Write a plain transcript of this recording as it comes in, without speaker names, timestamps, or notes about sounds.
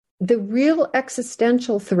the real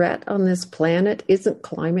existential threat on this planet isn't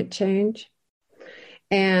climate change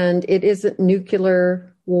and it isn't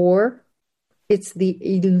nuclear war. It's the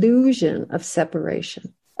illusion of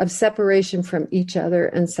separation from each other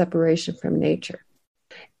and separation from nature.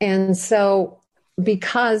 And so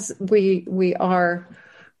because we are,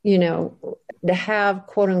 to have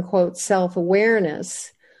quote unquote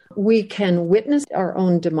self-awareness, we can witness our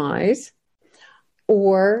own demise,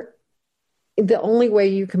 or the only way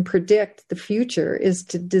you can predict the future is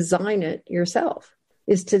to design it yourself,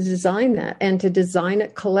 is to design that and to design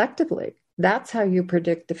it collectively. That's how you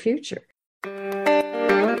predict the future.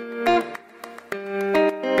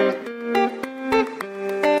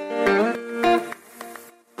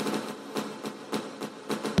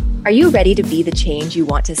 Are you ready to be the change you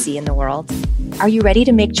want to see in the world? Are you ready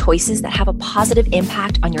to make choices that have a positive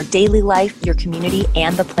impact on your daily life, your community,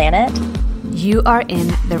 and the planet? You are in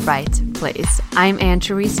the right place. I'm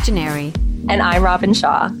Anne-Therese Gennari. And I'm Robin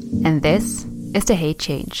Shaw. And this is the Hey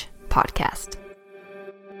Change podcast.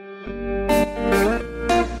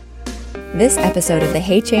 This episode of the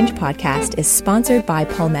Hey Change podcast is sponsored by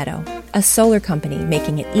Palmetto, a solar company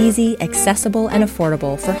making it easy, accessible, and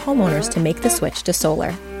affordable for homeowners to make the switch to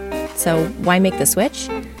solar. So why make the switch?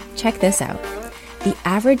 Check this out. The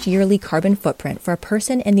average yearly carbon footprint for a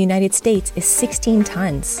person in the United States is 16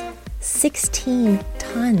 tons. 16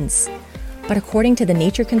 tons. But according to the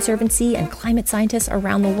Nature Conservancy and climate scientists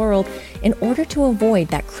around the world, in order to avoid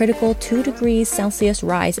that critical 2 degrees Celsius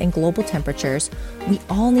rise in global temperatures, we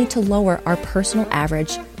all need to lower our personal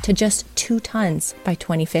average to just 2 tons by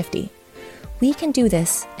 2050. We can do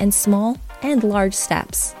this in small and large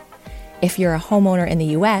steps. If you're a homeowner in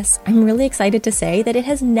the US, I'm really excited to say that it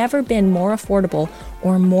has never been more affordable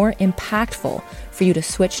or more impactful for you to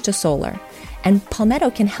switch to solar. And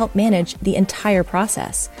Palmetto can help manage the entire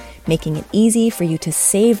process, making it easy for you to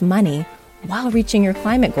save money while reaching your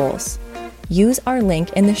climate goals. Use our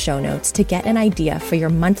link in the show notes to get an idea for your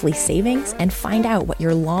monthly savings and find out what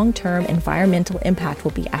your long-term environmental impact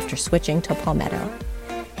will be after switching to Palmetto.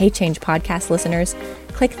 Hey Change podcast listeners,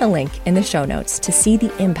 click the link in the show notes to see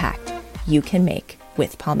the impact you can make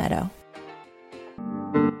with Palmetto.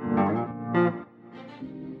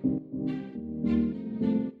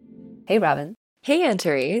 Hey, Robin. Hey,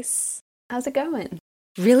 Anne-Therese. How's it going?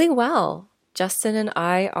 Really well. Justin and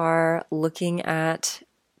I are looking at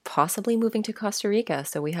possibly moving to Costa Rica.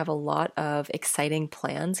 So we have a lot of exciting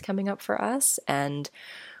plans coming up for us. And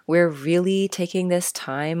we're really taking this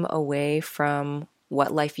time away from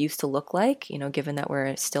what life used to look like. Given that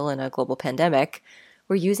we're still in a global pandemic,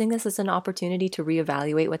 we're using this as an opportunity to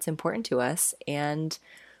reevaluate what's important to us and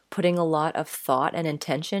putting a lot of thought and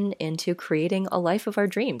intention into creating a life of our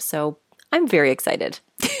dreams. So I'm very excited.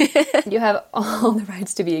 You have all the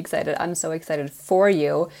rights to be excited. I'm so excited for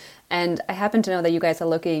you. And I happen to know that you guys are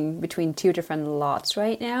looking between 2 different lots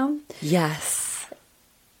right now. Yes.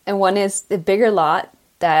 And one is the bigger lot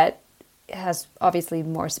that has obviously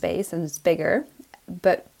more space and is bigger,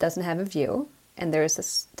 but doesn't have a view. And there's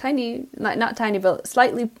this tiny, not tiny, but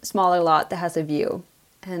slightly smaller lot that has a view.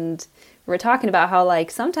 And we're talking about how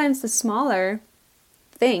sometimes the smaller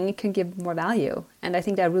thing can give more value. And I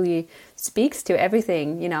think that really speaks to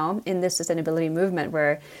everything, in this sustainability movement,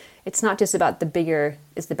 where it's not just about the bigger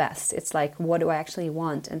is the best. It's what do I actually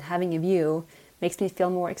want? And having a view makes me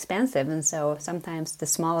feel more expansive. And so sometimes the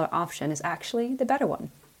smaller option is actually the better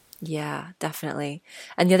one. Yeah, definitely.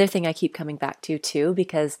 And the other thing I keep coming back to too,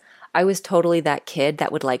 because I was totally that kid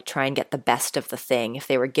that would try and get the best of the thing. If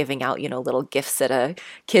they were giving out, little gifts at a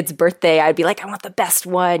kid's birthday, I'd be like, I want the best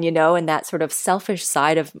one, and that sort of selfish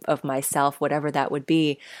side of myself, whatever that would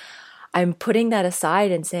be. I'm putting that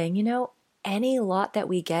aside and saying, any lot that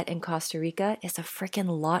we get in Costa Rica is a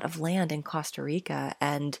freaking lot of land in Costa Rica,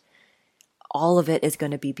 and all of it is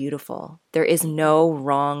going to be beautiful. There is no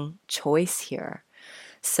wrong choice here.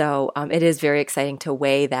 So it is very exciting to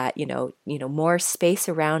weigh that, more space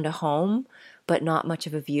around a home, but not much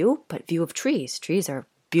of a view, but view of trees. Trees are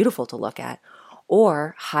beautiful to look at.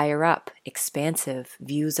 Or higher up, expansive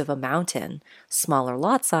views of a mountain, smaller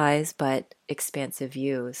lot size, but expansive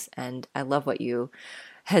views. And I love what you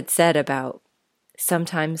had said about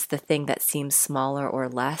sometimes the thing that seems smaller or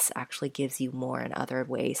less actually gives you more in other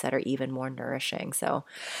ways that are even more nourishing. So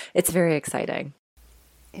it's very exciting.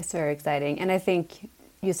 It's very exciting. And I think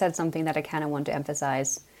you said something that I kind of want to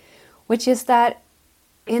emphasize, which is that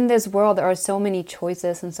in this world, there are so many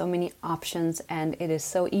choices and so many options, and it is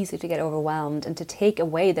so easy to get overwhelmed and to take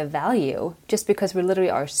away the value just because we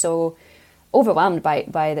literally are so overwhelmed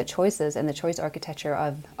by the choices and the choice architecture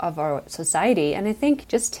of our society. And I think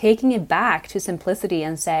just taking it back to simplicity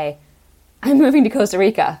and say, I'm moving to Costa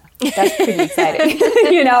Rica. That's pretty exciting.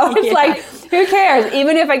 It's like, who cares?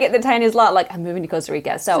 Even if I get the tiniest lot, like I'm moving to Costa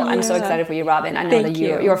Rica. So I'm so excited for you, Robin. I know that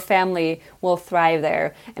your family will thrive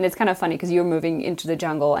there. And it's kind of funny because you're moving into the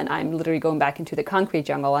jungle and I'm literally going back into the concrete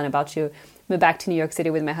jungle and about to move back to New York City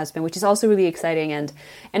with my husband, which is also really exciting. And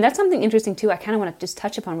that's something interesting too. I kind of want to just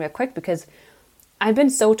touch upon real quick because I've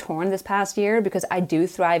been so torn this past year because I do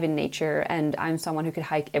thrive in nature and I'm someone who could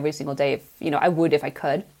hike every single day if, I would if I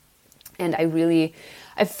could. And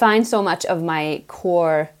I find so much of my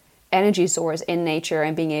core energy source in nature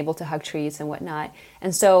and being able to hug trees and whatnot.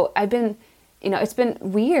 And so I've been, it's been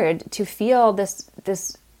weird to feel this,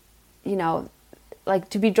 like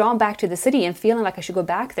to be drawn back to the city and feeling like I should go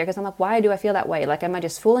back there because I'm like, why do I feel that way? Like, am I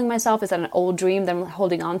just fooling myself? Is that an old dream that I'm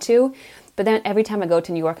holding on to? But then every time I go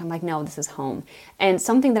to New York, I'm like, no, this is home. And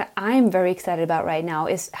something that I'm very excited about right now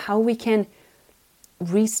is how we can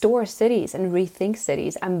restore cities and rethink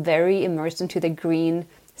cities. I'm very immersed into the green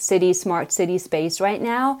city, smart city space right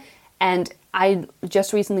now. And I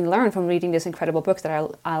just recently learned from reading this incredible book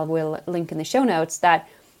that I will link in the show notes that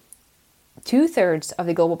 2/3 of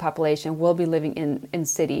the global population will be living in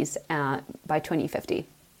cities by 2050.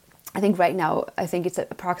 I think right now, it's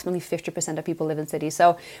approximately 50% of people live in cities.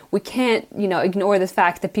 So we can't, ignore the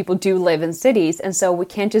fact that people do live in cities. And so we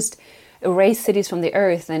can't just erase cities from the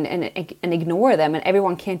earth and ignore them. And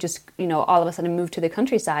everyone can't just, all of a sudden move to the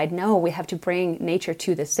countryside. No, we have to bring nature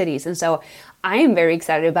to the cities. And so I am very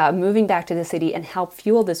excited about moving back to the city and help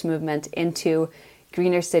fuel this movement into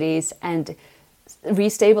greener cities and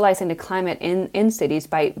restabilizing the climate in cities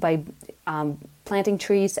by planting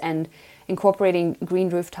trees and incorporating green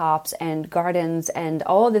rooftops and gardens and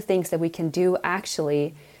all the things that we can do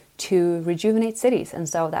actually to rejuvenate cities. And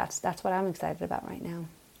so that's what I'm excited about right now.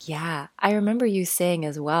 Yeah, I remember you saying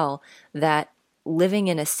as well that living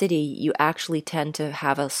in a city, you actually tend to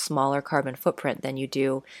have a smaller carbon footprint than you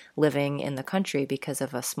do living in the country because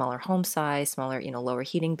of a smaller home size, smaller, lower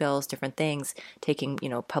heating bills, different things, taking,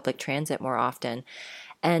 public transit more often.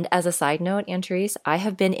 And as a side note, Anne-Therese, I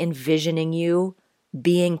have been envisioning you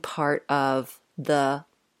being part of the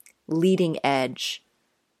leading edge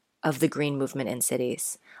of the green movement in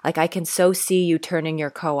cities. Like I can so see you turning your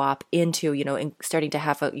co-op into, starting to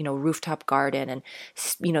have a, rooftop garden and,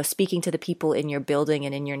 speaking to the people in your building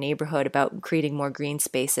and in your neighborhood about creating more green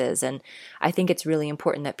spaces. And I think it's really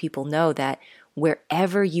important that people know that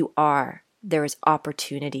wherever you are, there is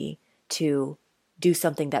opportunity to do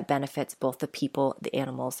something that benefits both the people, the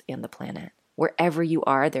animals, and the planet. Wherever you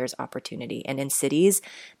are, there's opportunity. And in cities,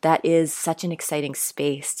 that is such an exciting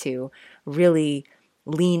space to really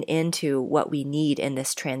lean into what we need in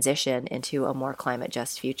this transition into a more climate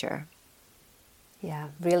just future. Yeah,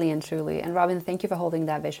 really and truly. And Robin, thank you for holding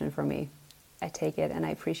that vision for me. I take it and I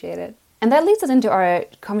appreciate it. And that leads us into our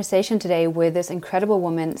conversation today with this incredible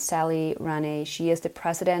woman, Sally Rane. She is the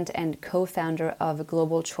president and co-founder of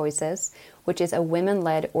Global Choices, which is a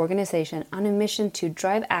women-led organization on a mission to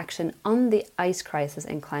drive action on the ice crisis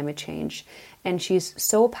and climate change. And she's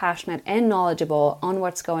so passionate and knowledgeable on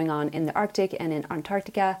what's going on in the Arctic and in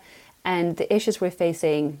Antarctica and the issues we're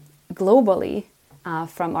facing globally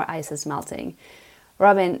from our ices melting.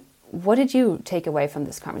 Robin, what did you take away from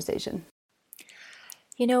this conversation?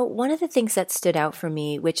 One of the things that stood out for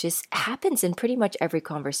me, which happens in pretty much every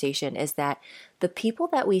conversation, is that the people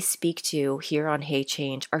that we speak to here on Hey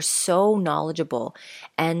Change are so knowledgeable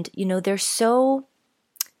and,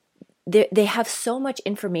 they have so much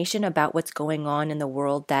information about what's going on in the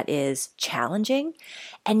world that is challenging,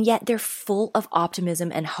 and yet they're full of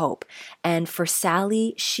optimism and hope. And for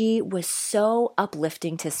Sally, she was so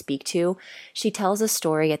uplifting to speak to. She tells a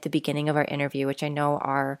story at the beginning of our interview, which I know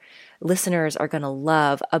our listeners are going to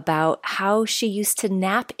love, about how she used to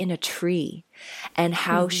nap in a tree and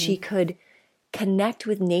how she could connect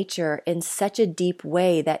with nature in such a deep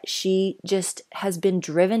way that she just has been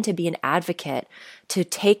driven to be an advocate to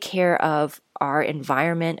take care of our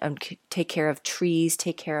environment and take care of trees,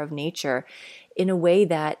 take care of nature in a way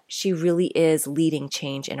that she really is leading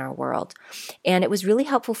change in our world. And it was really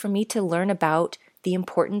helpful for me to learn about the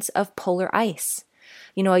importance of polar ice.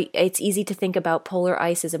 It's easy to think about polar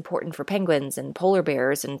ice as important for penguins and polar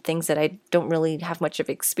bears and things that I don't really have much of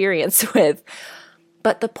experience with.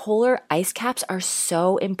 But the polar ice caps are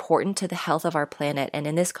so important to the health of our planet. And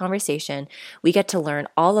in this conversation, we get to learn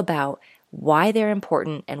all about why they're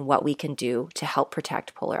important and what we can do to help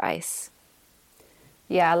protect polar ice.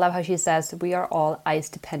 Yeah, I love how she says we are all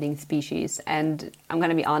ice-depending species. And I'm going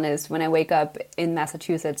to be honest, when I wake up in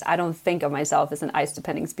Massachusetts, I don't think of myself as an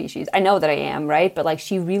ice-depending species. I know that I am, right? But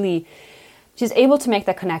she's able to make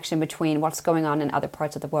that connection between what's going on in other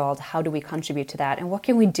parts of the world, how do we contribute to that, and what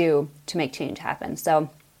can we do to make change happen. So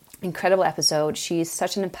incredible episode. She's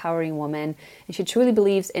such an empowering woman, and she truly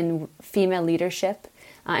believes in female leadership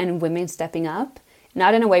and women stepping up,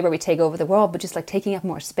 not in a way where we take over the world, but just like taking up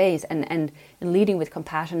more space and leading with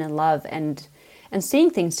compassion and love and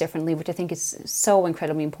seeing things differently, which I think is so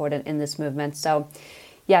incredibly important in this movement. So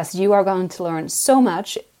yes, you are going to learn so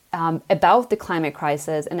much about the climate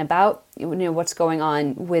crisis and about what's going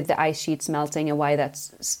on with the ice sheets melting and why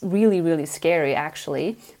that's really, really scary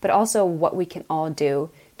actually, but also what we can all do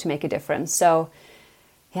to make a difference. So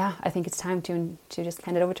yeah, I think it's time to just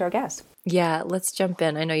hand it over to our guest. Yeah, let's jump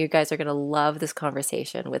in. I know you guys are going to love this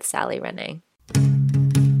conversation with Sally Renning.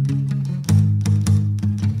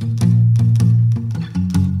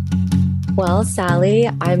 Well, Sally,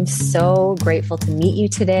 I'm so grateful to meet you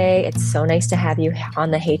today. It's so nice to have you on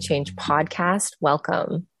the Hey Change podcast.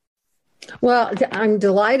 Welcome. Well, I'm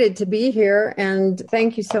delighted to be here, and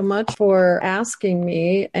thank you so much for asking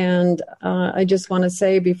me. And I just want to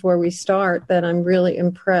say before we start that I'm really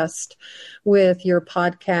impressed with your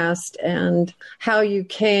podcast and how you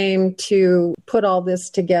came to put all this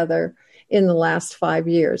together in the last 5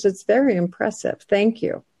 years. It's very impressive. Thank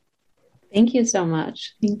you. Thank you so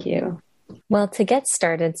much. Thank you. Well, to get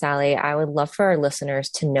started, Sally, I would love for our listeners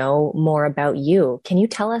to know more about you. Can you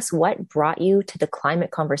tell us what brought you to the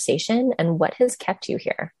climate conversation and what has kept you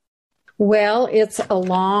here? Well, it's a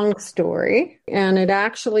long story, and it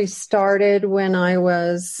actually started when I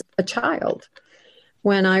was a child.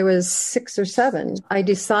 When I was 6 or 7, I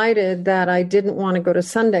decided that I didn't want to go to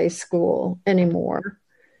Sunday school anymore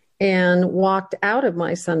and walked out of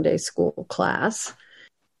my Sunday school class.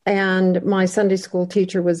 And my Sunday school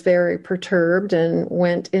teacher was very perturbed and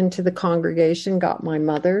went into the congregation, got my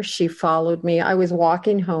mother. She followed me. I was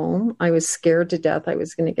walking home. I was scared to death I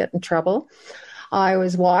was going to get in trouble. I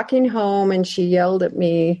was walking home and she yelled at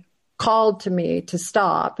me, called to me to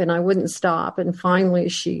stop, and I wouldn't stop. And finally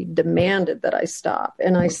she demanded that I stop,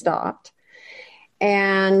 and I stopped.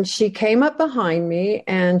 And she came up behind me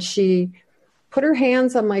and she put her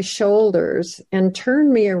hands on my shoulders and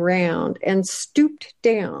turned me around and stooped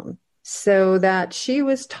down so that she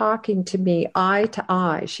was talking to me eye to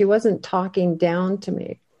eye. She wasn't talking down to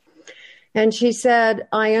me. And she said,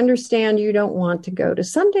 I understand you don't want to go to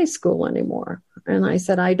Sunday school anymore. And I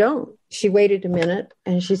said, I don't. She waited a minute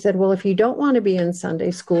and she said, well, if you don't want to be in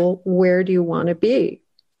Sunday school, where do you want to be?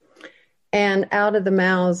 And out of the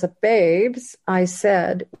mouths of babes, I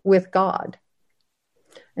said, with God.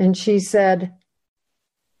 And she said,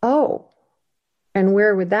 oh, and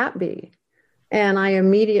where would that be? And I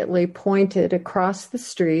immediately pointed across the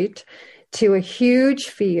street to a huge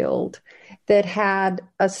field that had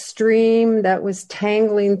a stream that was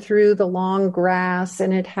tangling through the long grass,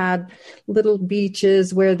 and it had little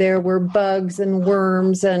beaches where there were bugs and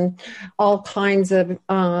worms and all kinds of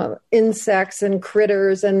insects and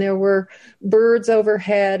critters, and there were birds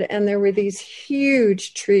overhead, and there were these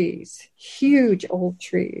huge trees, huge old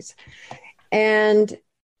trees. And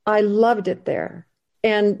I loved it there.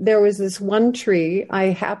 And there was this one tree, I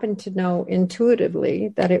happened to know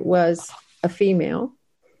intuitively that it was a female.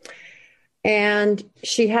 And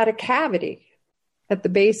she had a cavity at the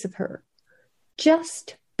base of her,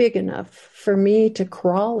 just big enough for me to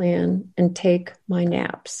crawl in and take my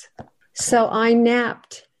naps. So I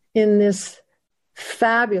napped in this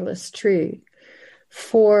fabulous tree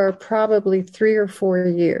for probably 3 or 4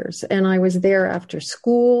 years. And I was there after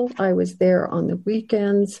school. I was there on the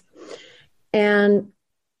weekends. And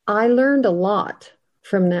I learned a lot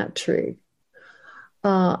from that tree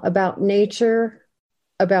about nature,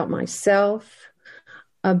 about myself,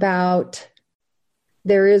 about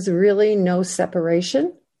there is really no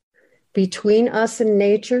separation between us and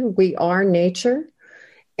nature. We are nature.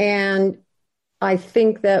 And I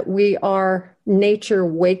think that we are nature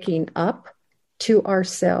waking up to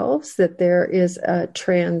ourselves, that there is a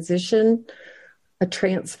transition, a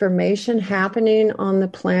transformation happening on the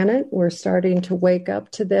planet. We're starting to wake up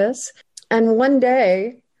to this. And one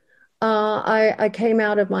day, I came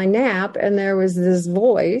out of my nap and there was this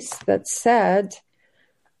voice that said,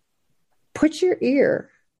 put your ear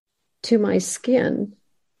to my skin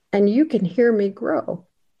and you can hear me grow.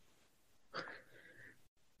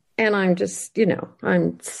 And I'm just,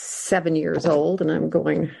 I'm 7 years old and I'm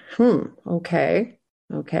going, okay.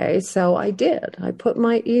 So I did. I put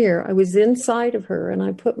my ear, I was inside of her and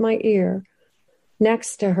I put my ear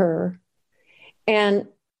next to her. And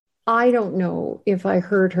I don't know if I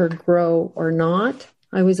heard her grow or not.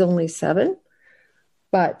 I was only 7,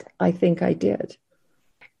 but I think I did.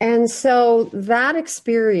 And so that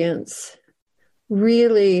experience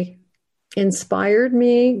really inspired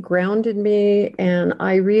me, grounded me, and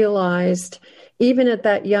I realized even at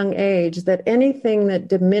that young age, that anything that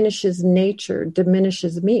diminishes nature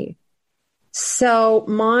diminishes me. So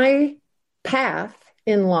my path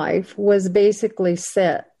in life was basically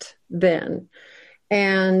set then.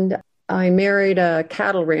 And I married a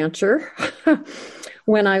cattle rancher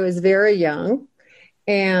when I was very young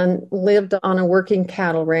and lived on a working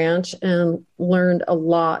cattle ranch and learned a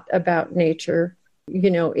lot about nature,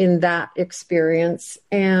 in that experience.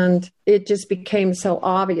 And it just became so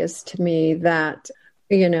obvious to me that,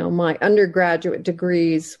 my undergraduate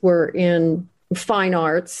degrees were in fine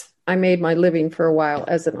arts. I made my living for a while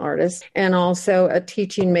as an artist, and also a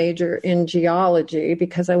teaching major in geology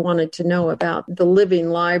because I wanted to know about the living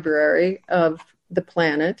library of the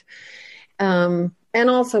planet, and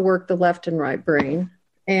also worked the left and right brain.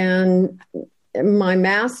 And my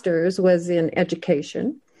master's was in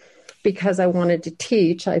education because I wanted to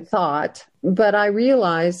teach, I thought. But I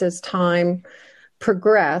realized as time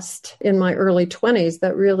progressed in my early 20s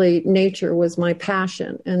that really nature was my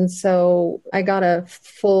passion. And so I got a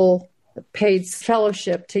full paid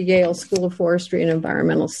fellowship to Yale School of Forestry and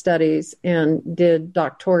Environmental Studies and did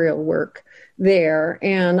doctoral work there.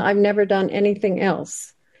 And I've never done anything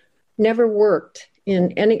else, never worked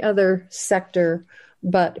in any other sector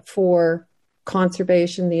but for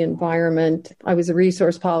conservation, the environment. I was a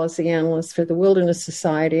resource policy analyst for the Wilderness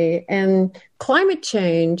Society, and climate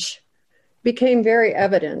change became very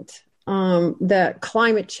evident that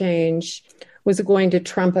climate change was going to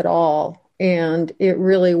trump it all. And it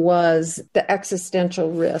really was the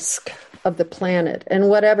existential risk of the planet. And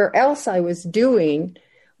whatever else I was doing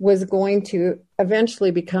was going to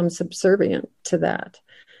eventually become subservient to that.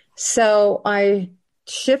 So I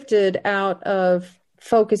shifted out of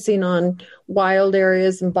focusing on wild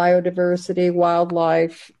areas and biodiversity,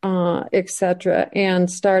 wildlife, etc., and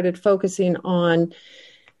started focusing on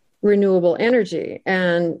renewable energy.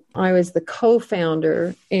 And I was the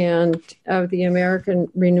co-founder of the American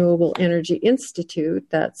Renewable Energy Institute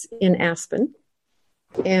that's in Aspen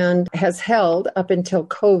and has held up until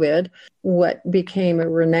COVID what became a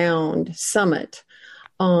renowned summit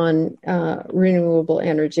on renewable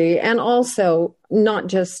energy, and also not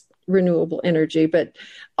just renewable energy, but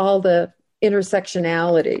all the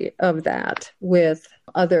intersectionality of that with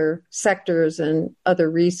other sectors and other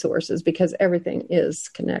resources, because everything is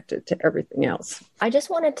connected to everything else. I just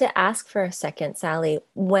wanted to ask for a second, Sally,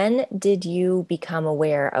 when did you become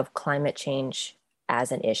aware of climate change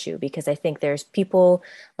as an issue? Because I think there's people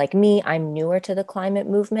like me, I'm newer to the climate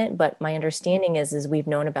movement, but my understanding is we've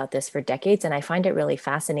known about this for decades. And I find it really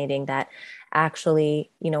fascinating that actually,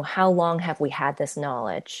 how long have we had this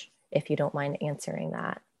knowledge, if you don't mind answering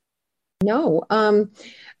that? No,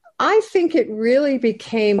 I think it really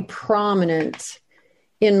became prominent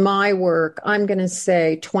in my work, I'm going to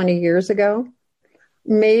say 20 years ago,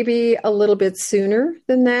 maybe a little bit sooner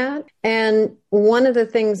than that. And one of the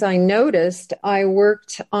things I noticed, I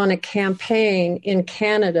worked on a campaign in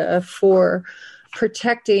Canada for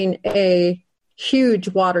protecting a huge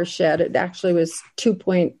watershed. It actually was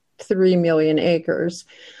 2.3 million acres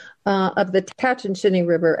of the Tatshenshini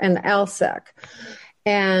River and the Alsek.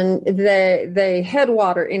 And they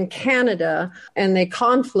headwater in Canada and they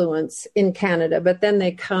confluence in Canada, but then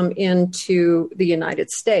they come into the United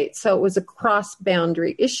States. So it was a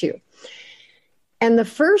cross-boundary issue. And the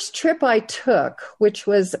first trip I took, which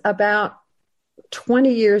was about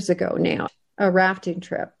 20 years ago now, a rafting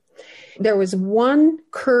trip, there was one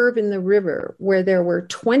curve in the river where there were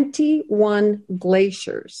 21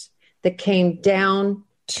 glaciers that came down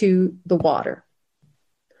to the water.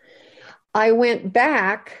 I went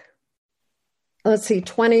back,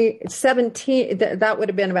 2017, that would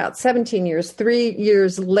have been about 17 years, 3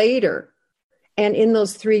 years later. And in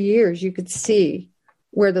those 3 years, you could see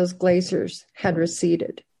where those glaciers had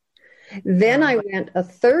receded. Then I went a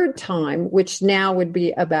third time, which now would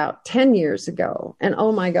be about 10 years ago. And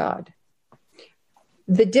oh my God,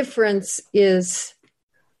 the difference is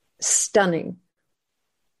stunning.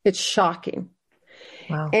 It's shocking.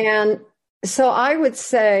 Wow. And so I would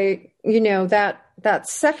say, that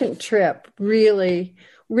second trip really,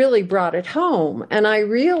 really brought it home. And I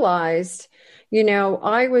realized,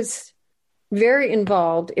 I was very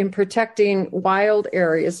involved in protecting wild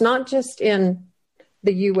areas, not just in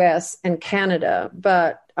the US and Canada,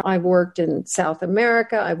 but I've worked in South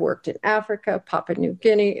America, I've worked in Africa, Papua New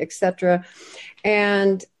Guinea, etc.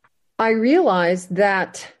 And I realized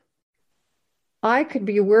that I could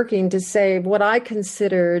be working to save what I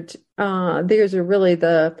considered, these are really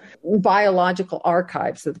the biological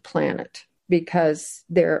archives of the planet, because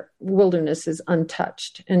their wilderness is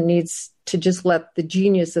untouched and needs to just let the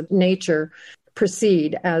genius of nature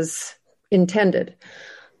proceed as intended.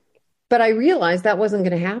 But I realized that wasn't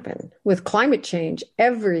going to happen. With climate change,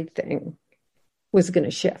 everything was going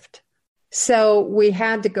to shift. So we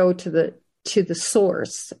had to go to the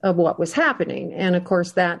source of what was happening. And of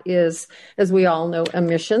course, that is, as we all know,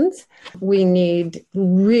 emissions. We need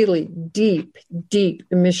really deep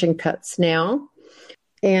emission cuts now.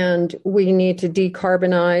 And we need to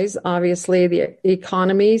decarbonize, obviously, the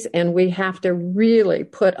economies. And we have to really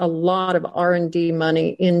put a lot of R&D money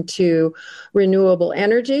into renewable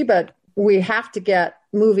energy. But we have to get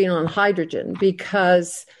moving on hydrogen,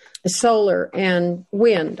 because solar and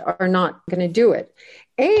wind are not going to do it.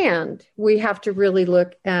 And we have to really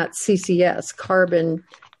look at CCS, carbon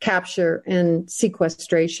capture and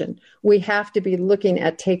sequestration. We have to be looking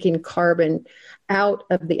at taking carbon out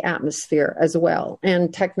of the atmosphere as well.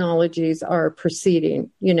 And technologies are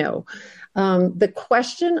proceeding, The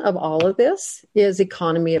question of all of this is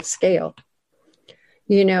economy of scale.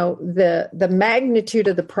 The magnitude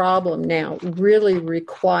of the problem now really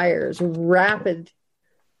requires rapid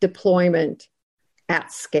deployment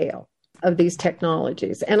at scale of these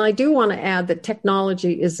technologies. And I do want to add that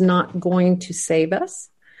technology is not going to save us,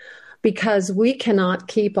 because we cannot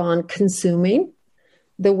keep on consuming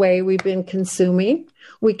the way we've been consuming.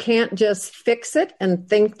 We can't just fix it and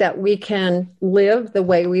think that we can live the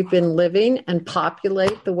way we've been living and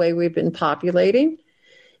populate the way we've been populating.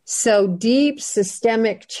 So deep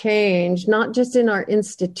systemic change, not just in our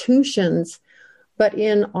institutions, but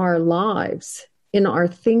in our lives, in our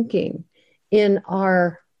thinking, in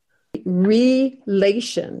our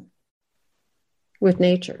relation with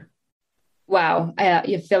nature. Wow.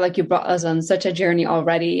 You feel like you brought us on such a journey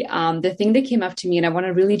already. The thing that came up to me, and I want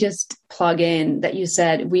to really just plug in that you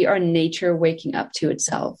said, we are nature waking up to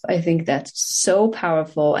itself. I think that's so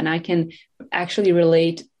powerful. And I can actually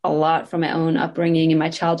relate a lot from my own upbringing. In my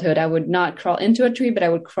childhood, I would not crawl into a tree, but I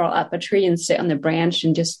would crawl up a tree and sit on the branch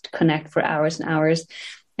and just connect for hours and hours.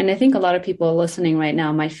 And I think a lot of people listening right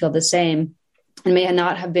now might feel the same, and may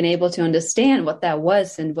not have been able to understand what that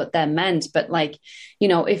was and what that meant. But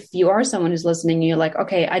if you are someone who's listening, you're like,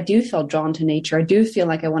 okay, I do feel drawn to nature. I do feel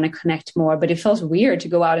like I want to connect more, but it feels weird to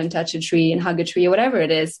go out and touch a tree and hug a tree or whatever it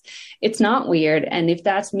is. It's not weird. And if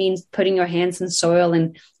that means putting your hands in soil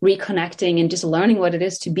and reconnecting and just learning what it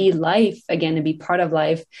is to be life again, to be part of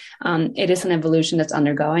life, it is an evolution that's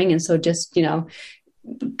undergoing. And so just,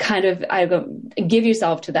 give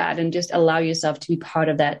yourself to that and just allow yourself to be part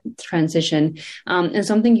of that transition. And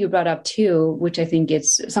something you brought up too, which I think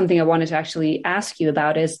it's something I wanted to actually ask you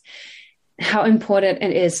about, is how important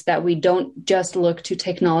it is that we don't just look to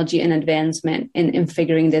technology and advancement in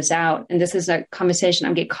figuring this out. And this is a conversation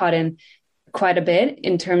I get caught in quite a bit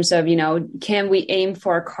in terms of, can we aim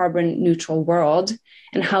for a carbon neutral world?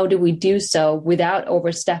 And how do we do so without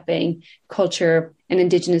overstepping culture and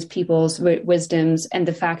indigenous people's wisdoms, and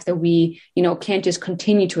the fact that we, can't just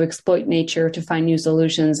continue to exploit nature to find new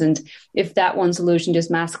solutions. And if that one solution just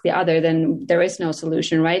masks the other, then there is no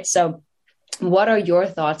solution, right? So what are your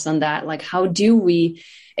thoughts on that? Like, how do we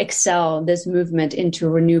excel this movement into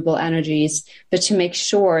renewable energies, but to make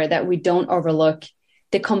sure that we don't overlook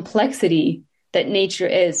the complexity that nature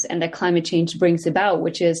is and that climate change brings about,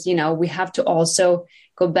 which is, we have to also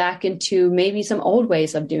go back into maybe some old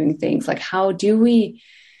ways of doing things. Like, how do we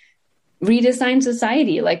redesign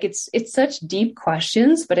society? Like, it's such deep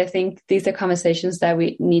questions, but I think these are conversations that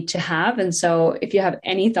we need to have. And so if you have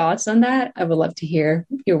any thoughts on that, I would love to hear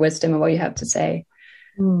your wisdom and what you have to say.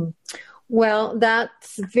 Well,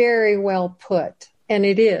 that's very well put. And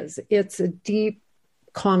it's a deep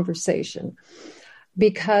conversation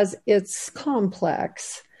because it's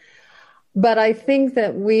complex. But I think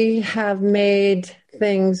that we have made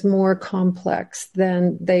things more complex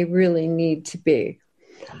than they really need to be.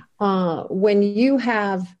 When you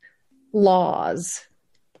have laws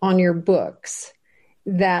on your books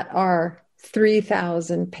that are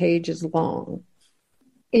 3,000 pages long,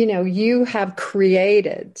 you have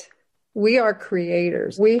created, we are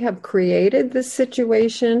creators. We have created this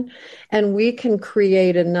situation and we can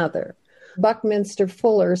create another. Buckminster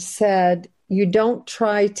Fuller said, you don't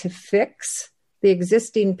try to fix the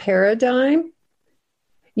existing paradigm,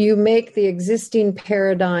 you make the existing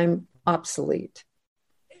paradigm obsolete.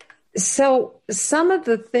 So some of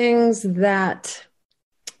the things that,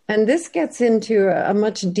 and this gets into a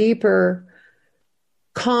much deeper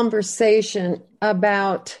conversation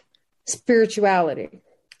about spirituality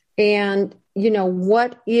and,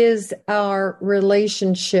 what is our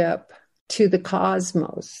relationship to the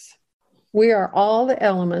cosmos? We are all the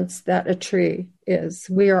elements that a tree is.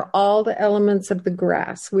 We are all the elements of the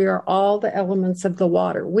grass. We are all the elements of the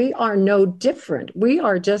water. We are no different. We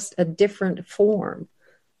are just a different form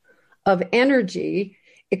of energy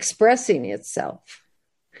expressing itself.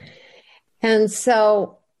 And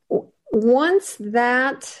so once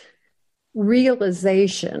that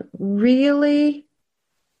realization really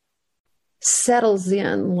settles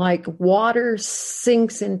in like water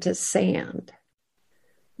sinks into sand,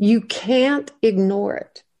 you can't ignore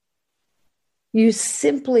it. You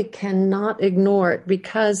simply cannot ignore it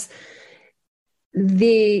because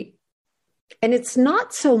and it's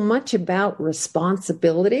not so much about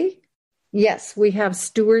responsibility. Yes, we have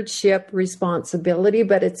stewardship responsibility,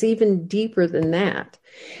 but it's even deeper than that.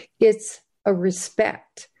 It's a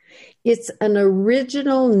respect. It's an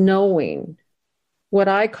original knowing, what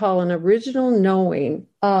I call an original knowing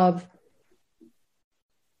of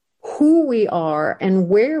who we are and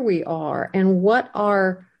where we are and what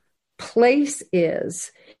our place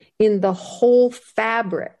is in the whole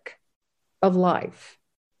fabric of life.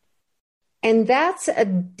 And that's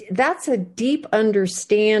a deep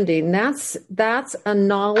understanding. That's a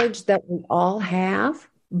knowledge that we all have,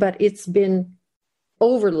 but it's been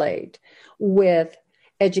overlaid with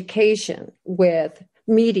education, with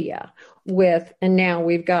media, and now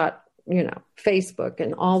we've got, Facebook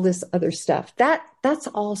and all this other stuff. That's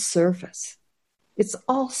all surface. It's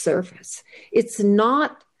all surface. It's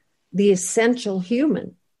not the essential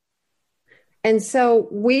human. And so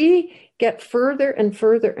we get further and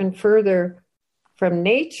further and further from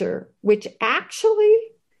nature, which actually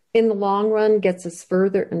in the long run gets us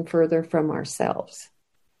further and further from ourselves.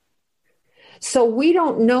 So we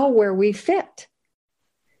don't know where we fit.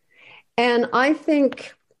 And I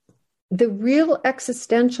think the real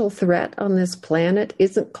existential threat on this planet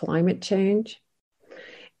isn't climate change,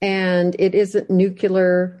 and it isn't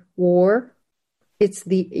nuclear war. It's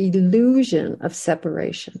the illusion of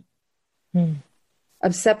separation,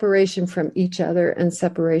 of separation from each other and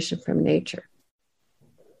separation from nature.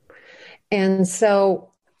 And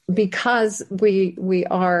so because we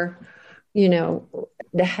are, to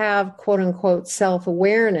have quote unquote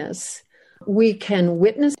self-awareness, we can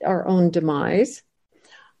witness our own demise,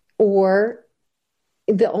 or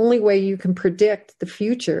the only way you can predict the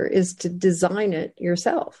future is to design it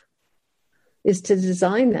yourself, is to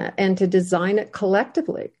design that and to design it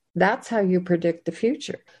collectively. That's how you predict the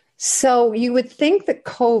future. So you would think that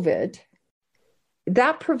COVID,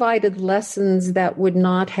 that provided lessons that would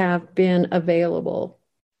not have been available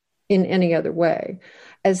in any other way,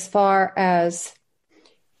 as far as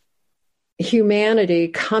humanity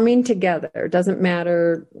coming together, doesn't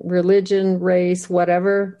matter religion, race,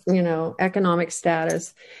 whatever, economic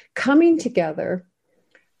status, coming together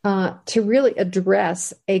to really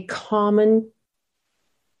address a common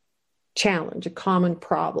challenge, a common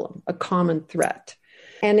problem, a common threat.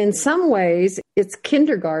 And in some ways, it's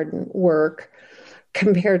kindergarten work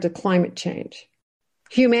compared to climate change.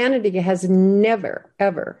 Humanity has never,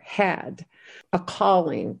 ever had a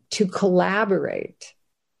calling to collaborate,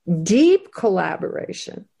 deep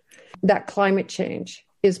collaboration, that climate change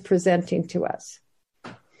is presenting to us.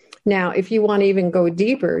 Now, if you want to even go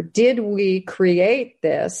deeper, did we create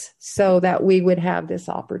this so that we would have this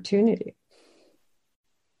opportunity?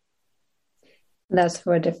 That's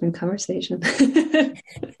for a different conversation.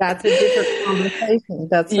 That's a different conversation.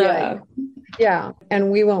 That's right. Yeah.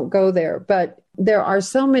 And we won't go there. But there are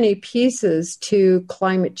so many pieces to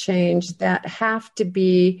climate change that have to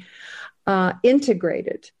be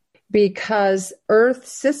integrated, because Earth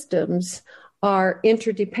systems are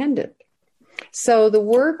interdependent. So the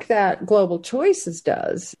work that Global Choices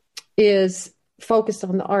does is focused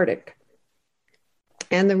on the Arctic.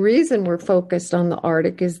 And the reason we're focused on the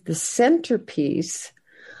Arctic is the centerpiece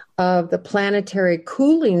of the planetary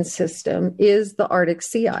cooling system is the Arctic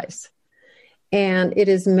sea ice. And it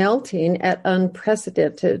is melting at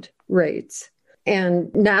unprecedented rates. And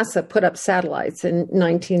NASA put up satellites in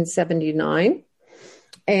 1979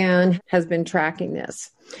 and has been tracking this.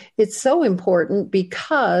 It's so important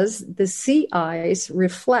because the sea ice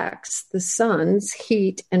reflects the sun's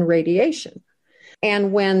heat and radiation.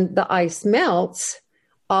 And when the ice melts,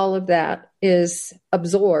 all of that is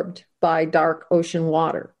absorbed by dark ocean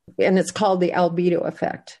water. And it's called the albedo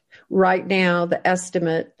effect. Right now, the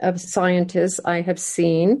estimate of scientists I have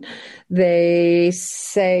seen, they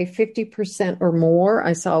say 50% or more.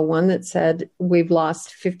 I saw one that said we've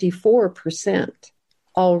lost 54%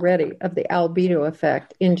 already of the albedo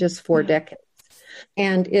effect in just 4 decades.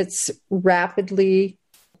 And it's rapidly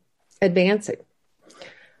advancing.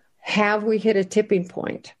 Have we hit a tipping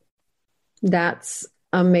point? That's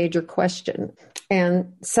a major question.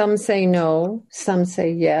 And some say no, some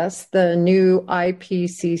say yes. The new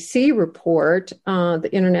IPCC report, the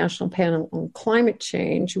International Panel on Climate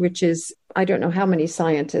Change, which is I don't know how many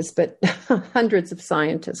scientists, but hundreds of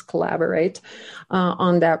scientists collaborate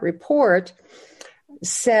on that report,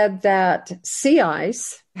 said that sea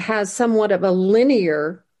ice has somewhat of a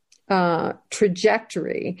linear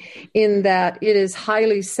trajectory in that it is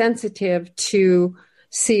highly sensitive to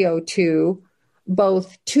CO2,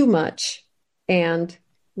 both too much and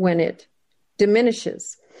when it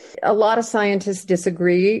diminishes. A lot of scientists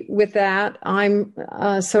disagree with that. I'm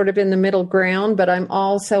sort of in the middle ground, but I'm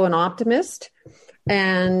also an optimist,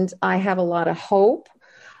 and I have a lot of hope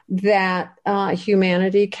that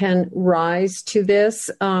humanity can rise to this.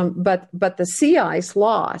 But the sea ice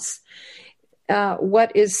loss,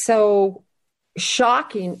 what is so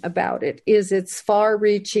shocking about it is its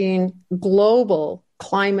far-reaching global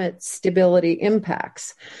climate stability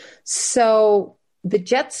impacts. So the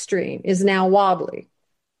jet stream is now wobbly,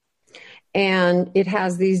 and it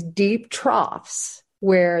has these deep troughs,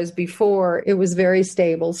 whereas before it was very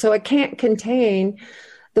stable. So it can't contain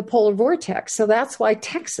the polar vortex. So that's why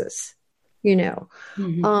Texas,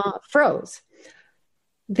 froze.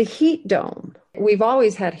 The heat dome, we've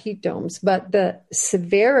always had heat domes, but the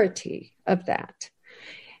severity of that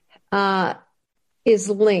is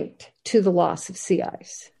linked to the loss of sea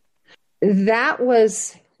ice. That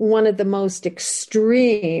was one of the most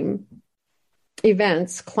extreme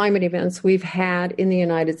climate events we've had in the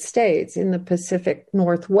United States, in the Pacific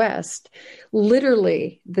Northwest.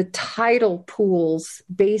 Literally, the tidal pools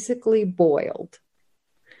basically boiled.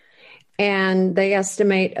 And they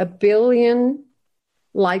estimate 1 billion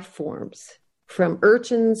life forms, from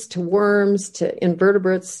urchins to worms to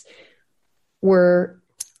invertebrates, were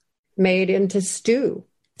made into stew.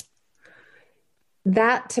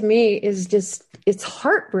 That to me is it's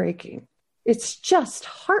heartbreaking. It's just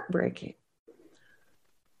heartbreaking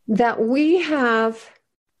that we have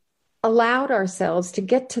allowed ourselves to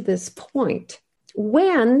get to this point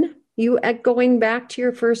when going back to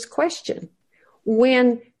your first question,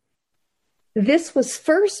 when this was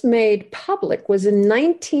first made public was in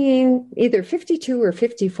either 52 or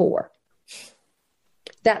 54,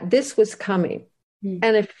 that this was coming.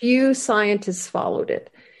 And a few scientists followed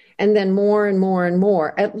it. And then more and more and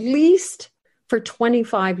more, at least for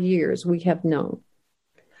 25 years, we have known.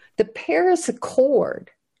 The Paris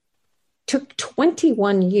Accord took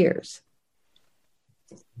 21 years.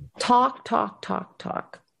 Talk.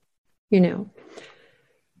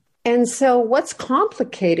 And so what's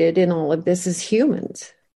complicated in all of this is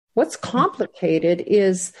humans. What's complicated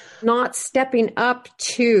is not stepping up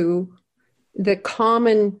to the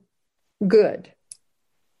common good.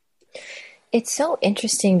 It's so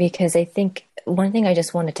interesting because I think one thing I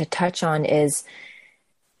just wanted to touch on is,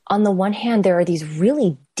 on the one hand, there are these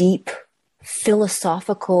really deep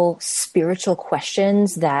philosophical, spiritual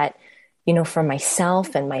questions that, for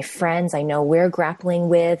myself and my friends, I know we're grappling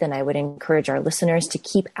with, and I would encourage our listeners to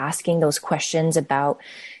keep asking those questions about,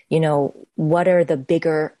 what are the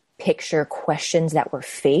bigger picture questions that we're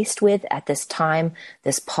faced with at this time,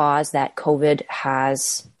 this pause that COVID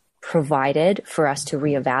has provided for us to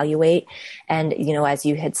reevaluate. And, as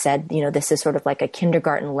you had said, this is sort of like a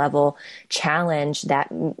kindergarten level challenge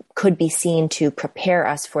that could be seen to prepare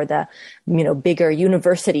us for the, bigger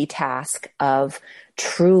university task of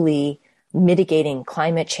truly mitigating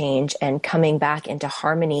climate change and coming back into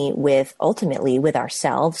harmony with, ultimately, with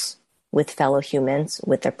ourselves, with fellow humans,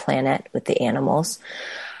 with the planet, with the animals.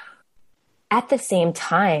 At the same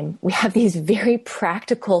time, we have these very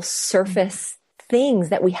practical surface things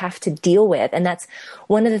that we have to deal with. And that's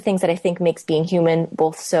one of the things that I think makes being human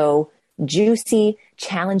both so juicy,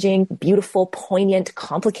 challenging, beautiful, poignant,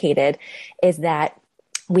 complicated, is that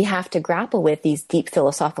we have to grapple with these deep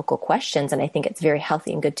philosophical questions. And I think it's very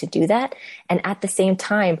healthy and good to do that. And at the same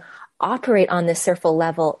time, operate on this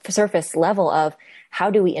surface level of, how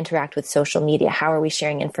do we interact with social media? How are we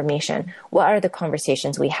sharing information? What are the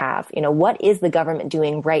conversations we have? What is the government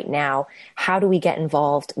doing right now? How do we get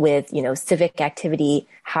involved with, civic activity?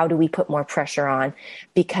 How do we put more pressure on?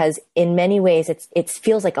 Because in many ways, it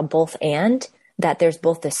feels like a both and, that there's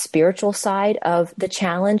both the spiritual side of the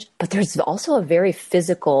challenge, but there's also a very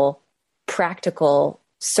physical, practical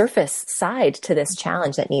surface side to this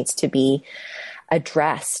challenge that needs to be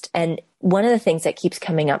addressed. And one of the things that keeps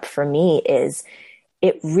coming up for me is,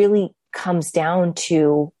 it really comes down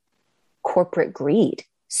to corporate greed.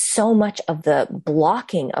 So much of the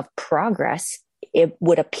blocking of progress, it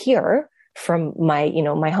would appear from my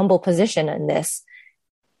humble position in this,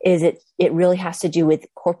 is it really has to do with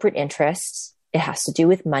corporate interests. It has to do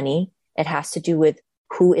with money. It has to do with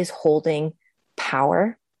who is holding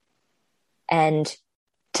power. And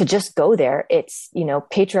to just go there, it's,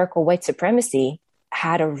 patriarchal white supremacy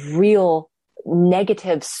had a real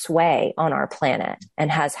negative sway on our planet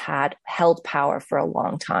and has held power for a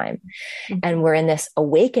long time. Mm-hmm. And we're in this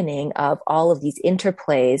awakening of all of these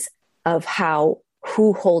interplays of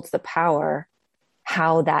who holds the power,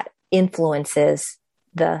 how that influences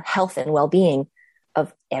the health and well-being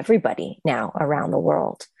of everybody now around the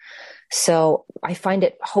world. So I find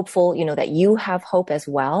it hopeful, that you have hope as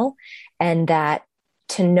well, and that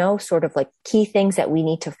to know sort of like key things that we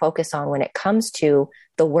need to focus on when it comes to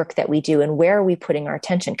the work that we do and where are we putting our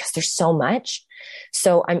attention, because there's so much.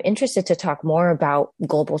 So I'm interested to talk more about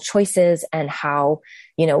global choices and how,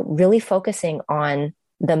 really focusing on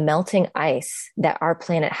the melting ice that our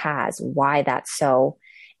planet has, why that's so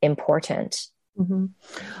important. Mm-hmm.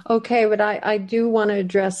 Okay, but I do want to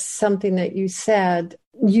address something that you said.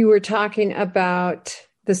 You were talking about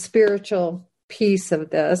the spiritual piece of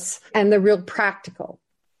this and the real practical.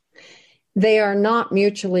 They are not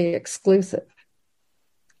mutually exclusive.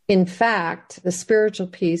 In fact, the spiritual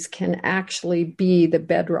piece can actually be the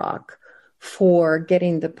bedrock for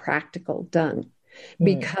getting the practical done.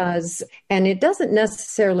 Because, and it doesn't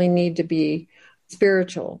necessarily need to be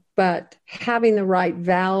spiritual, but having the right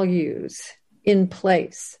values in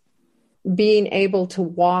place, being able to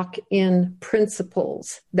walk in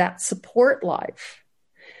principles that support life,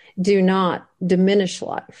 do not diminish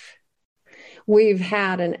life. We've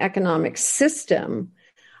had an economic system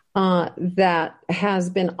that has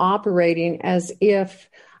been operating as if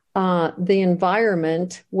the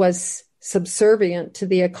environment was subservient to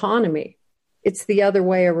the economy. It's the other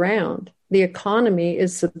way around. The economy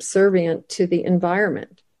is subservient to the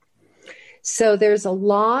environment. So there's a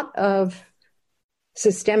lot of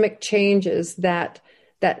systemic changes that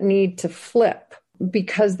need to flip,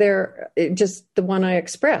 because they're just, the one I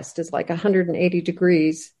expressed is like 180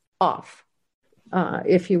 degrees off,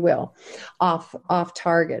 if you will, off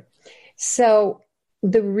target. So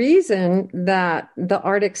the reason that the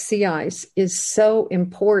Arctic sea ice is so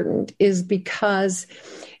important is because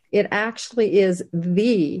it actually is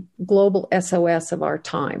the global SOS of our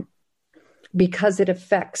time, because it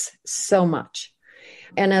affects so much.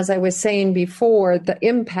 And as I was saying before, the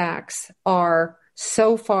impacts are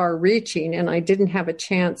so far reaching, and I didn't have a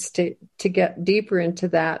chance to get deeper into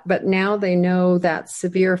that, but now they know that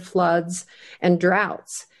severe floods and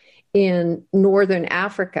droughts in northern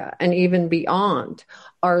Africa and even beyond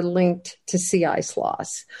are linked to sea ice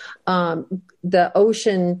loss. The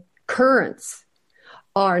ocean currents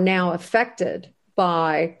are now affected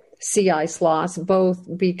by sea ice loss, both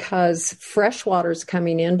because fresh water is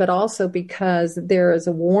coming in, but also because there is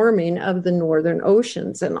a warming of the northern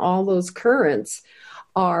oceans, and all those currents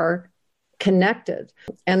are connected.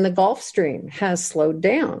 And the Gulf Stream has slowed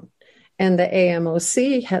down, and the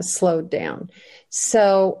AMOC has slowed down.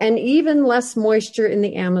 So, and even less moisture in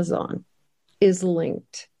the Amazon is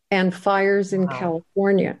linked, and fires in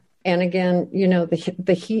California. And again,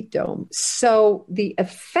 the heat dome. So the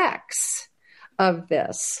effects of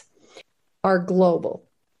this are global,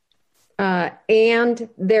 and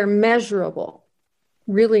they're measurable,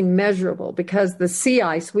 really measurable, because the sea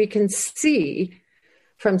ice, we can see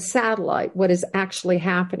from satellite what is actually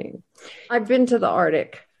happening. I've been to the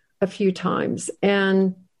Arctic a few times,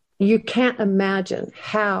 and you can't imagine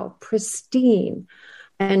how pristine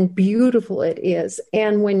and beautiful it is.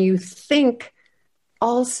 And when you think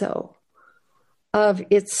also of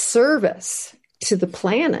its service to the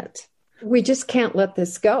planet, we just can't let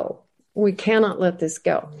this go. We cannot let this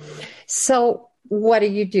go. So what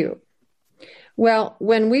do? Well,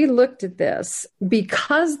 when we looked at this,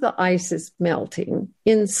 because the ice is melting,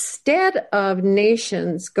 instead of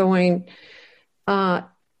nations going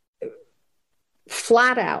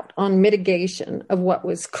flat out on mitigation of what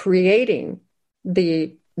was creating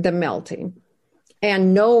the melting,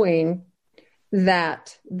 and knowing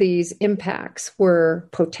that these impacts were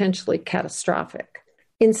potentially catastrophic,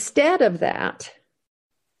 instead of that,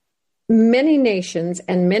 many nations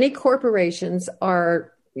and many corporations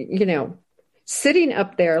are, sitting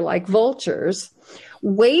up there like vultures,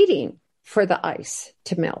 waiting for the ice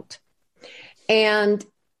to melt. And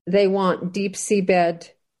they want deep seabed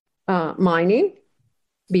mining,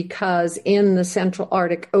 because in the Central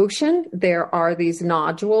Arctic Ocean, there are these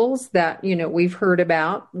nodules that, we've heard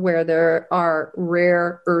about, where there are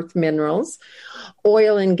rare earth minerals,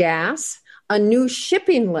 oil and gas, a new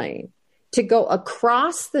shipping lane to go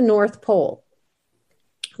across the North Pole,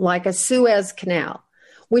 like a Suez Canal,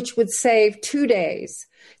 which would save 2 days,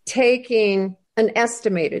 taking an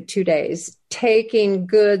estimated 2 days, taking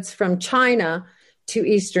goods from China to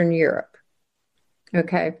Eastern Europe.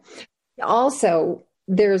 Okay. Also,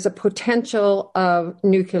 there's a potential of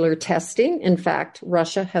nuclear testing. In fact,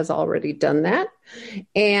 Russia has already done that.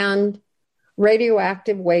 And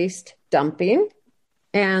radioactive waste dumping,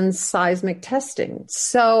 and seismic testing.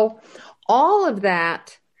 So all of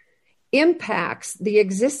that impacts the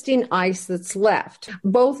existing ice that's left,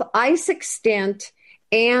 both ice extent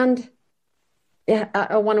and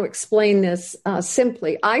I want to explain this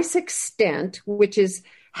simply. Ice extent, which is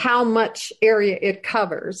how much area it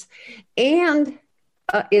covers, and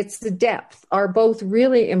its depth are both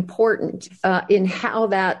really important in how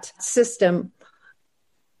that system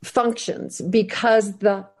functions, because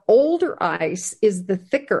the older ice is the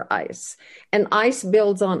thicker ice, and ice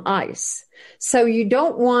builds on ice. So you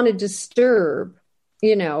don't want to disturb,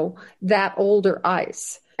 that older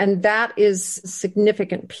ice. And that is a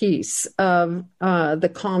significant piece of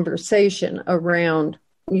the conversation around,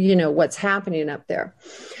 what's happening up there.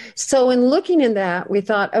 So in looking at that, we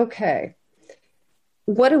thought, okay,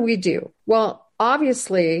 what do we do? Well,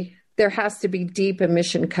 obviously, there has to be deep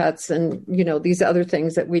emission cuts and, these other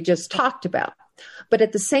things that we just talked about. But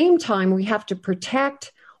at the same time, we have to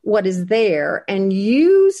protect what is there and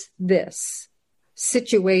use this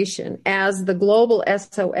situation as the global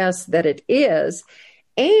SOS that it is,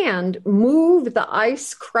 and move the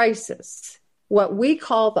ice crisis, what we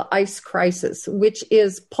call the ice crisis, which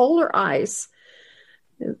is polar ice,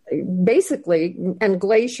 basically, and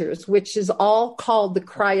glaciers, which is all called the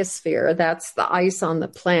cryosphere. That's the ice on the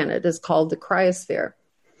planet is called the cryosphere,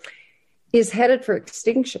 is headed for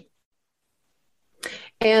extinction.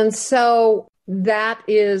 And so that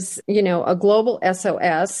is, a global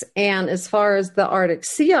SOS. And as far as the Arctic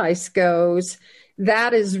sea ice goes,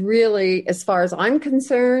 that is really, as far as I'm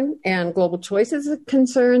concerned and Global Choices is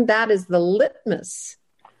concerned, that is the litmus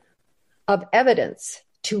of evidence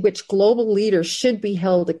to which global leaders should be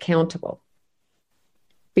held accountable,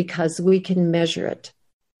 because we can measure it.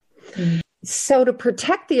 Mm-hmm. So to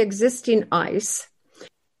protect the existing ice,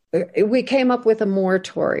 we came up with a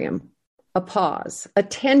moratorium, a pause, a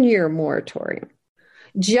 10-year moratorium,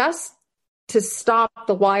 just to stop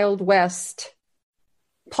the Wild West,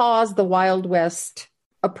 pause the Wild West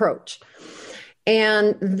approach.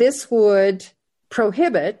 And this would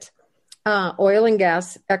prohibit oil and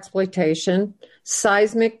gas exploitation,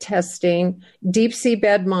 seismic testing, deep sea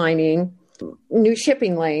bed mining, new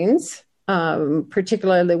shipping lanes,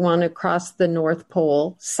 particularly one across the North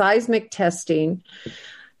Pole, seismic testing,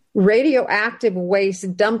 radioactive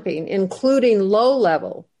waste dumping, including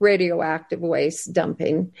low-level radioactive waste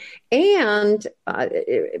dumping, and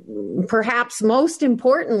perhaps most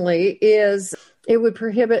importantly is it would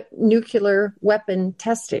prohibit nuclear weapon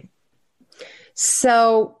testing.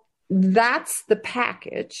 So that's the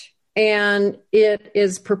package, and it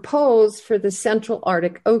is proposed for the Central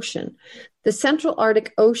Arctic Ocean. The Central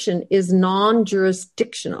Arctic Ocean is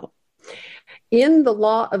non-jurisdictional. In the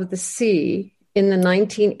Law of the Sea, in the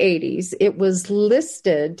 1980s, it was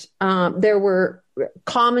listed, there were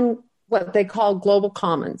common, what they call global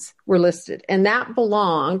commons were listed, and that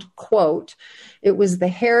belonged, quote, it was the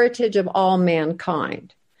heritage of all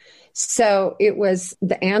mankind. So it was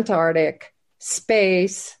the Antarctic,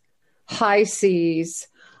 space, high seas,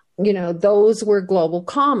 those were global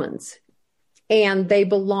commons, and they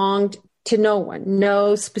belonged to no one,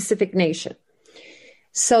 no specific nation.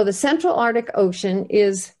 So the Central Arctic Ocean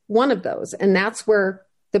is one of those, and that's where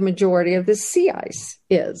the majority of the sea ice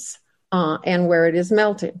is, and where it is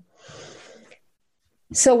melting.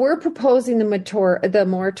 So we're proposing the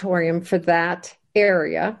moratorium for that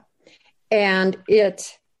area, and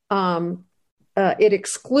it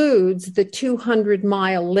excludes the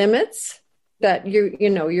 200-mile limits that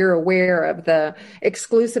you're aware of, the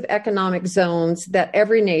exclusive economic zones that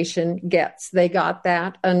every nation gets. They got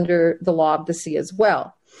that under the Law of the Sea as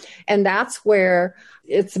well. And that's where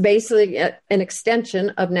it's basically an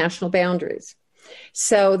extension of national boundaries.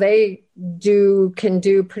 So they can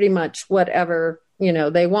do pretty much whatever,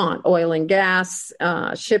 they want, oil and gas,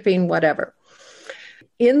 shipping, whatever.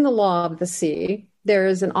 In the Law of the Sea, there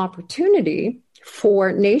is an opportunity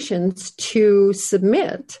for nations to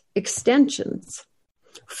submit extensions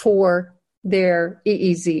for their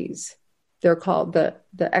EEZs. They're called the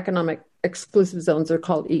economic exclusive zones are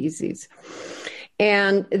called EEZs.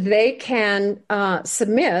 And they can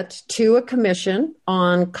submit to a commission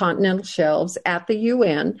on continental shelves at the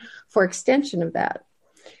UN for extension of that.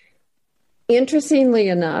 Interestingly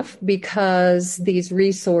enough, because these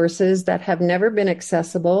resources that have never been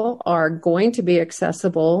accessible are going to be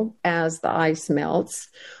accessible as the ice melts,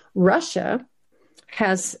 Russia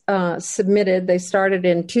has submitted, they started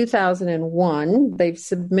in 2001, they've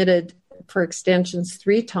submitted for extensions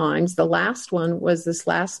 3 times. The last one was this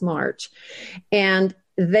last March, and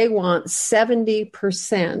they want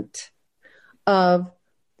 70% of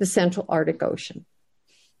the Central Arctic Ocean.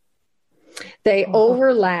 They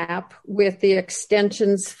overlap with the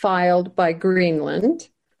extensions filed by Greenland,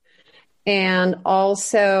 and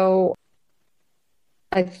also,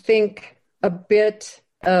 I think, a bit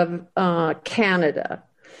of Canada.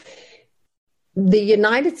 The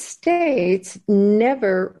United States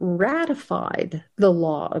never ratified the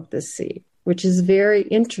law of the sea, which is very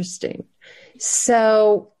interesting.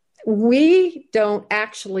 So we don't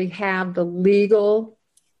actually have the legal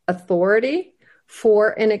authority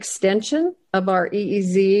for an extension of our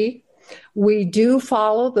EEZ. We do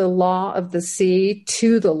follow the law of the sea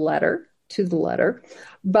to the letter,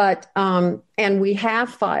 but and we have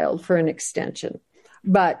filed for an extension.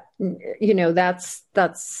 But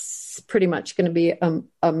that's pretty much going to be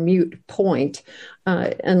a moot point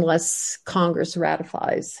unless Congress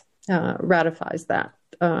ratifies that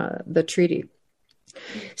the treaty.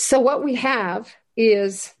 So what we have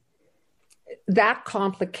is that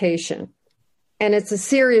complication, and it's a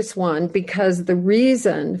serious one because the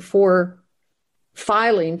reason for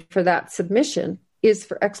filing for that submission is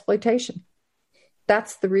for exploitation.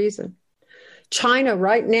 That's the reason. China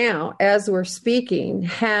right now, as we're speaking,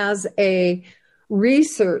 has a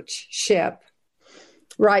research ship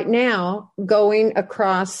right now going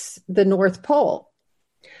across the North Pole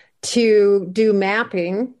to do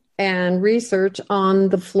mapping and research on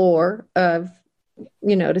the floor of,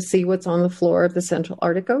 to see what's on the floor of the Central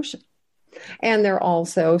Arctic Ocean. And they're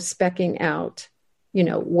also speccing out,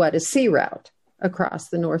 what a sea route across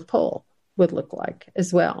the North Pole would look like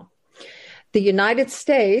as well. The United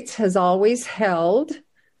States has always held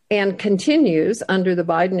and continues under the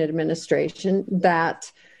Biden administration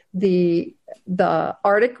that the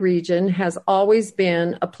Arctic region has always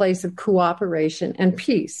been a place of cooperation and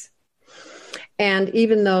peace. And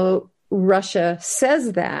even though Russia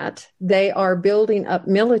says that, they are building up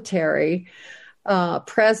military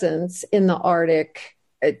presence in the Arctic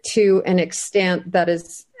to an extent that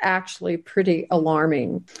is actually pretty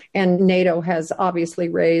alarming. And NATO has obviously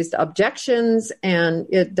raised objections, and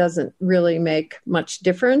it doesn't really make much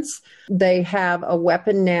difference. They have a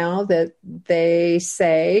weapon now that they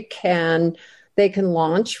say they can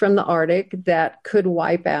launch from the Arctic that could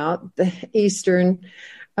wipe out the eastern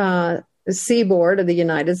seaboard of the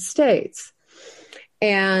United States.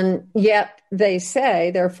 And yet they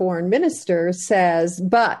say, their foreign minister says,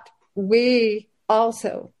 but we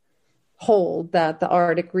also hold that the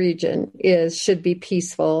Arctic region should be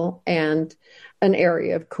peaceful and an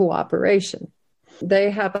area of cooperation.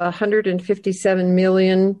 They have a $157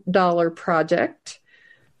 million project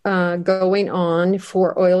going on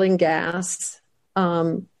for oil and gas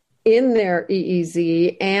in their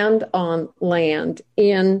EEZ and on land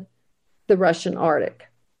in the Russian Arctic.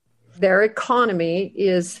 Their economy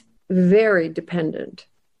is very dependent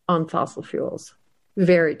on fossil fuels,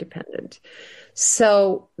 very dependent.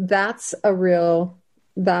 So that's a real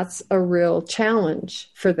challenge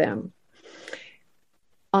for them.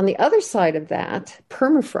 On the other side of that,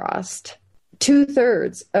 permafrost,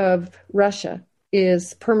 2/3 of Russia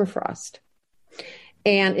is permafrost,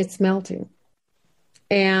 and it's melting.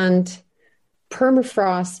 And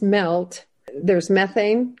permafrost melt, there's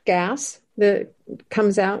methane gas that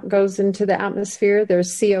comes out, goes into the atmosphere.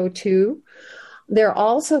 There's CO2. They're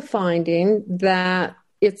also finding that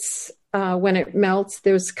it's when it melts,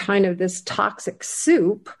 there's kind of this toxic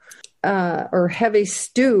soup or heavy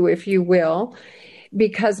stew, if you will,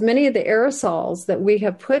 because many of the aerosols that we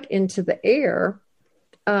have put into the air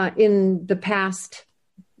in the past,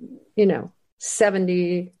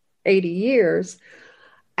 70, 80 years,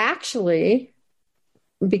 actually,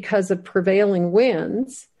 because of prevailing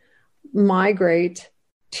winds, migrate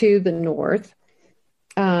to the north,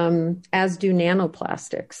 as do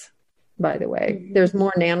nanoplastics. By the way, there's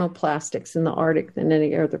more nanoplastics in the Arctic than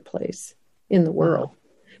any other place in the world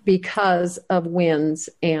because of winds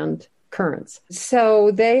and currents.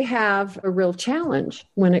 So they have a real challenge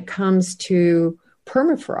when it comes to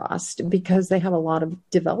permafrost because they have a lot of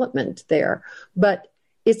development there. But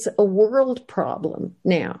it's a world problem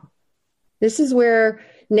now. This is where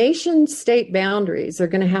nation-state boundaries are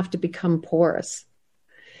going to have to become porous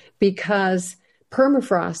because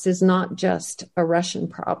permafrost is not just a Russian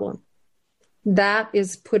problem. That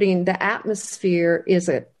is putting the atmosphere is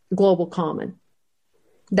a global common.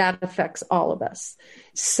 That affects all of us.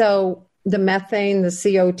 So the methane, the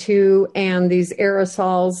CO2, and these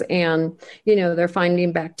aerosols, and, they're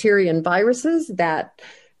finding bacteria and viruses that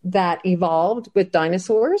evolved with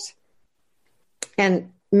dinosaurs.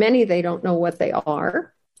 And many, they don't know what they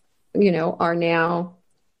are now,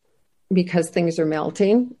 because things are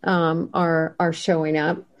melting, are showing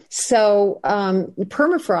up. So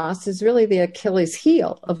permafrost is really the Achilles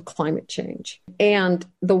heel of climate change. And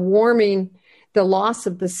the warming, the loss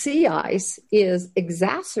of the sea ice is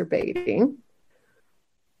exacerbating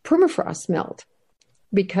permafrost melt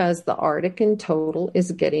because the Arctic in total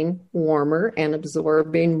is getting warmer and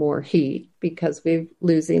absorbing more heat because we're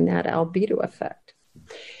losing that albedo effect.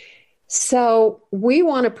 So we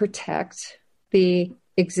want to protect the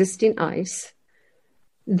existing ice.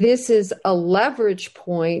 This is a leverage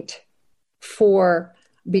point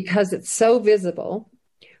because it's so visible,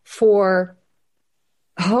 for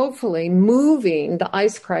hopefully moving the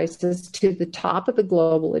ice crisis to the top of the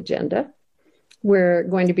global agenda. We're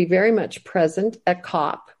going to be very much present at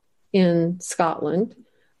COP in Scotland,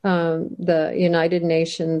 the United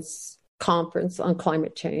Nations Conference on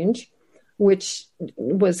Climate Change, which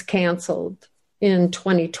was canceled in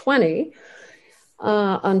 2020.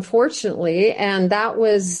 Unfortunately, and that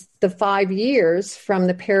was the 5 years from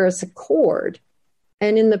the Paris Accord.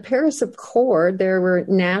 And in the Paris Accord, there were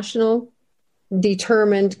national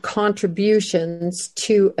determined contributions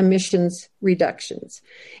to emissions reductions.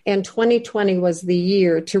 And 2020 was the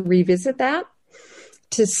year to revisit that,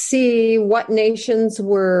 to see what nations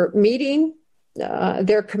were meeting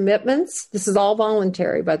their commitments. This is all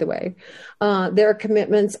voluntary, by the way, their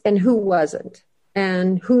commitments, and who wasn't,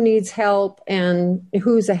 and who needs help and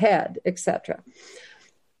who's ahead, etc.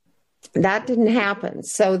 That didn't happen.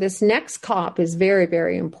 So this next COP is very,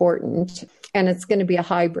 very important. And it's going to be a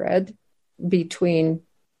hybrid between,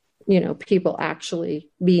 people actually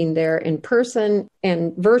being there in person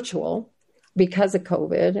and virtual because of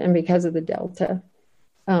COVID and because of the Delta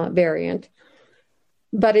variant.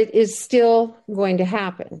 But it is still going to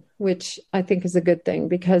happen, which I think is a good thing,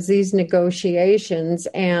 because these negotiations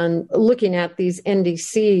and looking at these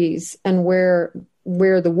NDCs and where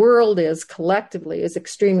the world is collectively is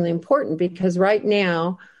extremely important, because right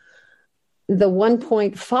now the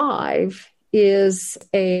 1.5 is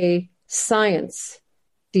a science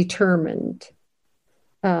determined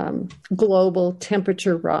global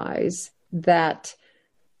temperature rise that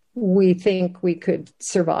we think we could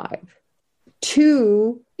survive.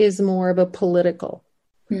 2 is more of a political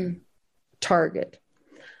target,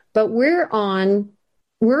 but we're on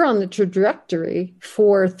the trajectory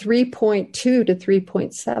for 3.2 to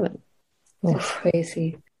 3.7. That's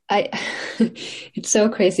crazy. It's so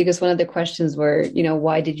crazy, because one of the questions were,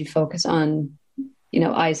 why did you focus on,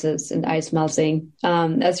 ices and ice melting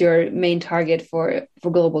as your main target for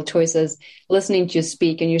global choices? Listening to you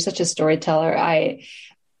speak, and you're such a storyteller,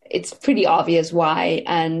 it's pretty obvious why.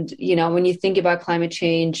 And, when you think about climate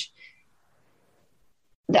change,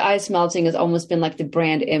 the ice melting has almost been like the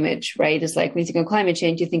brand image, right? It's like when you think of climate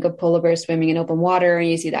change, you think of polar bears swimming in open water and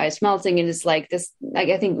you see the ice melting. And it's like this,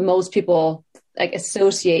 I think most people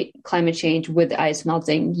associate climate change with the ice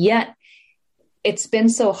melting. Yet it's been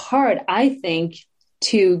so hard, I think,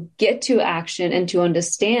 to get to action and to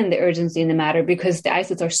understand the urgency in the matter, because the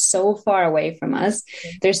ices are so far away from us.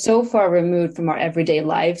 They're so far removed from our everyday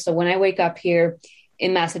life. So when I wake up here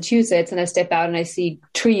in Massachusetts and I step out and I see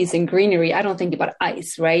trees and greenery, I don't think about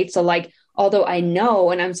ice, right? So although I know,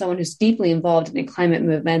 and I'm someone who's deeply involved in the climate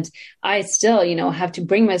movement, I still, have to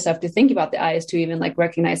bring myself to think about the ice to even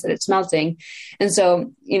recognize that it's melting. And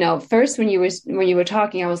so, first when you were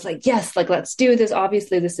talking, I was like, yes, let's do this.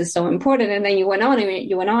 Obviously this is so important. And then you went on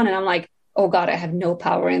and I'm like, oh God, I have no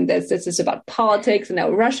power in this. This is about politics, and now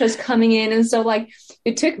Russia's coming in. And so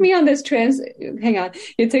it took me on this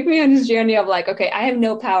it took me on this journey of okay, I have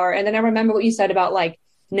no power. And then I remember what you said about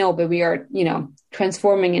no, but we are,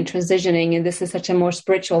 transforming and transitioning. And this is such a more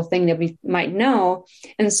spiritual thing that we might know.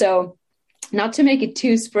 And so not to make it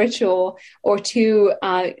too spiritual or too,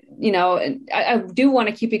 I do want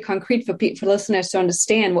to keep it concrete for listeners to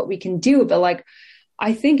understand what we can do. But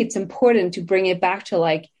I think it's important to bring it back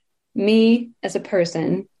to me as a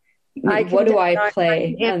person. What do I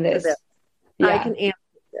play on this? Yeah. I can answer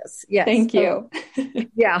this. Yes. Thank you.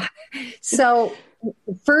 Yeah. So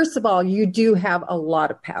first of all, you do have a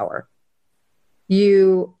lot of power.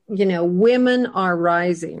 Women are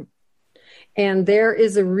rising, and there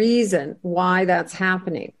is a reason why that's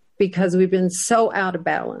happening, because we've been so out of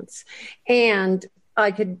balance. And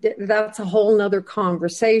that's a whole nother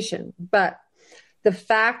conversation, but the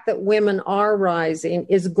fact that women are rising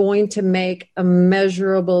is going to make a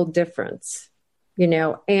measurable difference,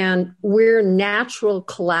 and we're natural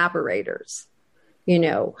collaborators,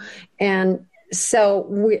 and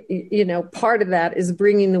so part of that is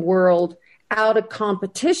bringing the world out of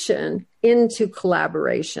competition into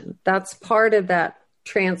collaboration. That's part of that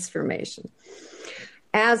transformation.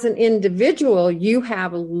 As an individual, you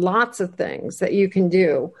have lots of things that you can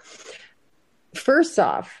do. First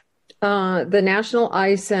off, the National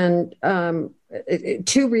Ice and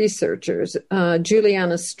two researchers,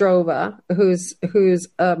 Juliana Strova, who's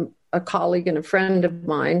a colleague and a friend of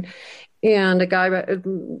mine, and a guy,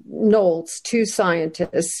 Knowles, two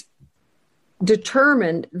scientists,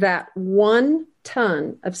 determined that 1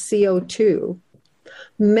 ton of CO2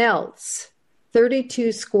 melts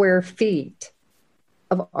 32 square feet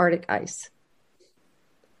of Arctic ice.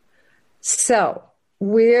 So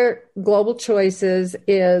Global Choices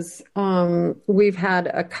is, we've had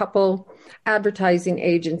a couple advertising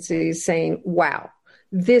agencies saying, wow,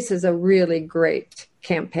 this is a really great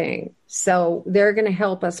campaign. So they're going to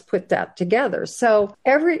help us put that together. So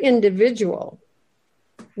every individual,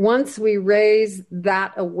 once we raise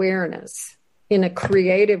that awareness in a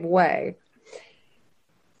creative way,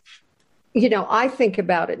 I think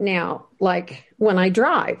about it now, like when I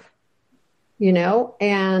drive,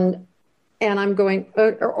 and I'm going,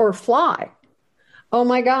 or fly. Oh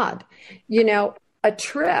my God. A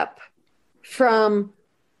trip from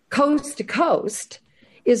coast to coast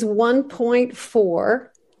is 1.4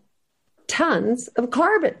 tons of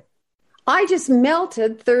carbon. I just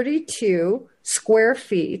melted 32 square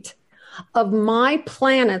feet of my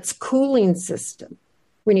planet's cooling system.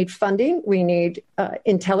 We need funding. We need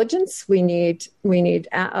intelligence. We need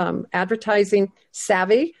advertising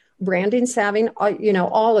savvy, branding savvy,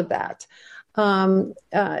 all of that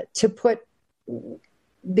to put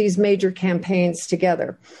these major campaigns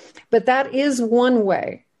together. But that is one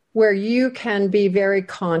way where you can be very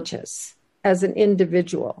conscious as an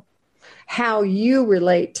individual, how you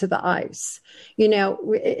relate to the ice.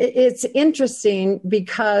 It's interesting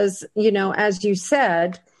because, as you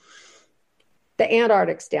said, the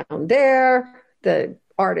Antarctic's down there, the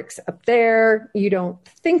Arctic's up there. You don't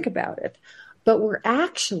think about it, but we're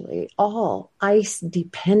actually all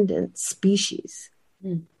ice-dependent species.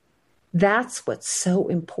 Mm. That's what's so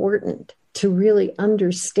important to really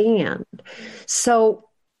understand. So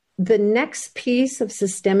the next piece of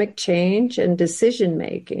systemic change and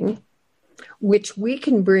decision-making, which we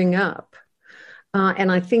can bring up,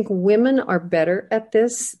 and I think women are better at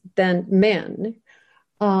this than men,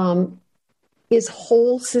 is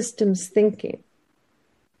whole systems thinking.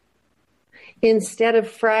 Instead of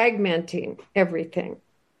fragmenting everything.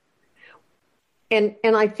 And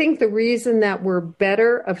I think the reason that we're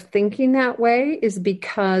better of thinking that way is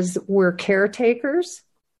because we're caretakers.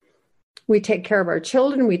 We take care of our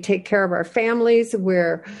children. We take care of our families,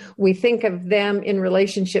 where we think of them in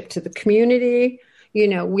relationship to the community.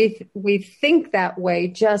 We think that way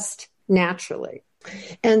just naturally.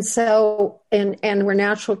 And so, and we're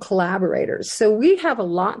natural collaborators. So we have a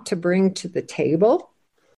lot to bring to the table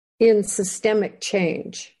in systemic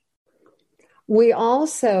change. We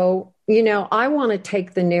also, I want to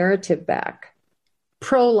take the narrative back.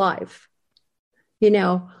 Pro-life.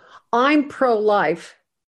 I'm pro-life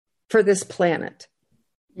for this planet.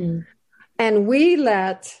 Mm. And we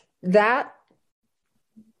let that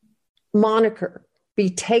moniker be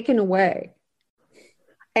taken away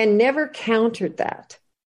and never countered that,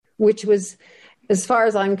 which was, as far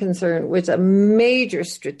as I'm concerned, was a major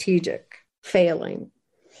strategic failing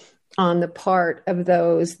on the part of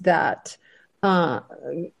those that,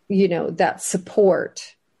 that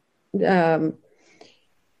support having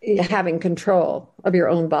control of your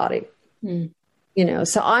own body. Mm.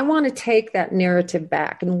 So I want to take that narrative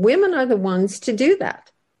back, and women are the ones to do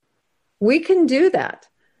that. We can do that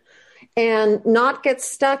and not get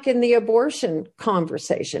stuck in the abortion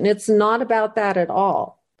conversation. It's not about that at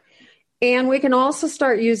all. And we can also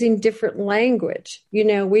start using different language.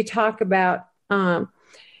 We talk about,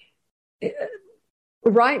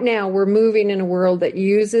 right now we're moving in a world that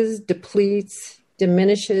uses, depletes,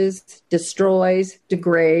 diminishes, destroys,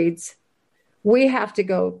 degrades. We have to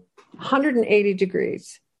go 180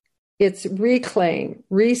 degrees. It's reclaim,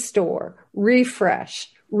 restore,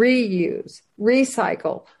 refresh, reuse,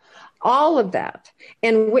 recycle, all of that.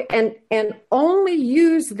 And only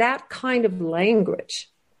use that kind of language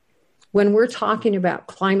when we're talking about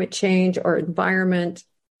climate change or environment,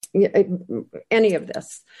 any of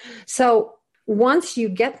this. So once you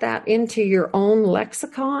get that into your own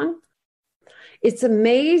lexicon, it's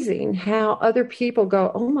amazing how other people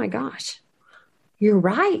go, oh my gosh, you're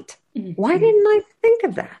right. Mm-hmm. Why didn't I think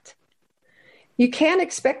of that? You can't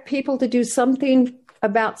expect people to do something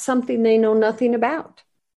about something they know nothing about.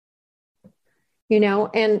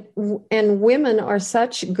 And women are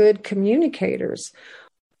such good communicators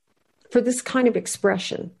for this kind of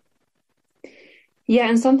expression. Yeah,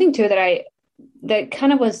 and something too that I that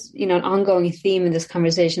kind of was, an ongoing theme in this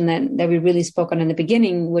conversation that we really spoke on in the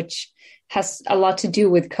beginning, which has a lot to do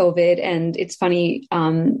with COVID. And it's funny,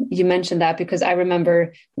 you mentioned that, because I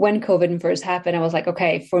remember when COVID first happened, I was like,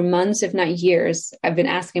 okay, for months, if not years, I've been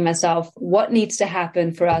asking myself, what needs to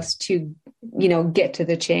happen for us to, get to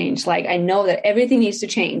the change? Like, I know that everything needs to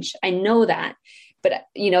change. I know that. But,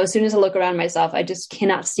 as soon as I look around myself, I just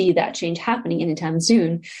cannot see that change happening anytime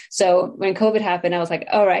soon. So when COVID happened, I was like,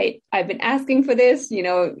 all right, I've been asking for this,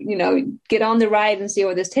 get on the ride and see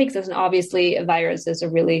where this takes us. And obviously a virus is a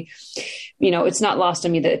really, it's not lost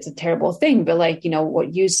on me that it's a terrible thing, but like,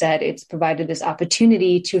 what you said, it's provided this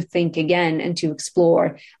opportunity to think again and to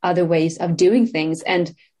explore other ways of doing things.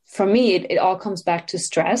 And for me, it all comes back to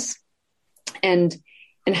stress and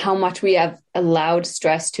how much we have allowed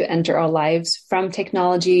stress to enter our lives from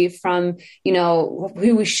technology, from,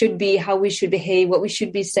 who we should be, how we should behave, what we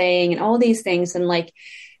should be saying, and all these things. And like,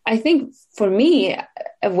 I think for me,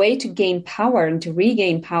 a way to gain power and to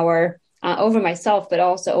regain power over myself, but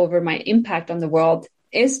also over my impact on the world,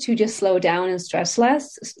 is to just slow down and stress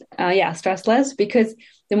less. Stress less, because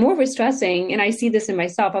the more we're stressing, and I see this in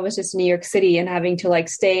myself, I was just in New York City and having to like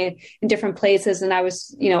stay in different places. And I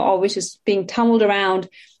was, always just being tumbled around.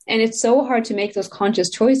 And it's so hard to make those conscious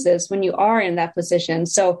choices when you are in that position.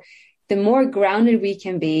 So the more grounded we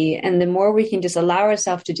can be, and the more we can just allow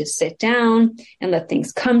ourselves to just sit down and let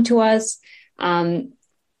things come to us,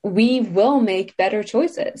 we will make better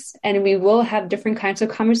choices, and we will have different kinds of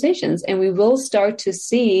conversations, and we will start to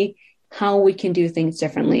see how we can do things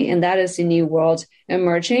differently. And that is the new world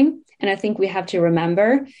emerging. And I think we have to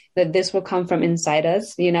remember that this will come from inside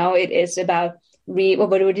us. It is about what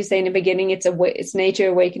would you say in the beginning? It's nature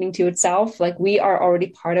awakening to itself. Like, we are already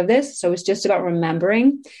part of this. So it's just about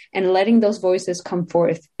remembering and letting those voices come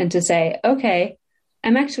forth, and to say, okay,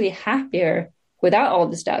 I'm actually happier without all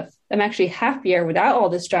the stuff. I'm actually happier without all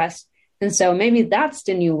the stress. And so maybe that's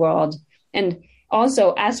the new world. And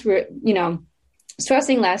also, as we're,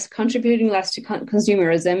 stressing less, contributing less to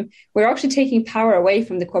consumerism, we're actually taking power away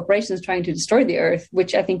from the corporations trying to destroy the earth,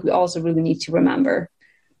 which I think we also really need to remember.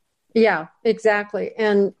 Yeah, exactly.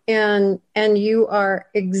 And you are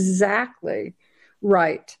exactly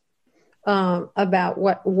right about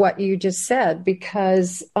what you just said,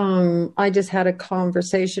 because I just had a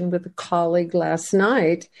conversation with a colleague last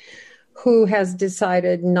night who has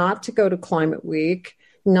decided not to go to Climate Week,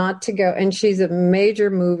 not to go, and she's a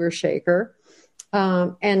major mover shaker,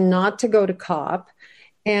 and not to go to COP.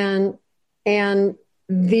 And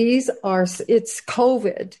these are, it's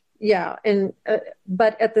COVID. Yeah. And,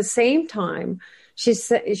 but at the same time,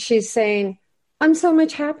 she's saying, I'm so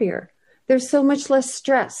much happier. There's so much less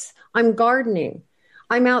stress. I'm gardening.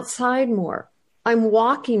 I'm outside more. I'm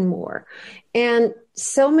walking more. And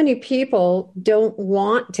so many people don't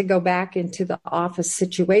want to go back into the office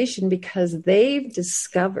situation because they've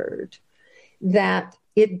discovered that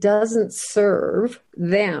it doesn't serve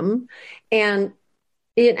them. And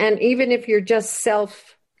even if you're just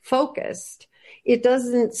self-focused, it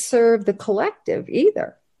doesn't serve the collective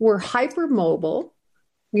either. We're hypermobile,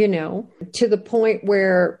 to the point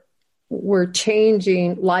where we're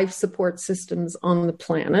changing life support systems on the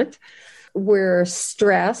planet. We're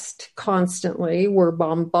stressed constantly. We're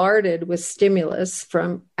bombarded with stimulus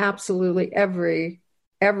from absolutely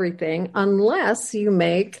everything, unless you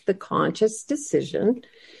make the conscious decision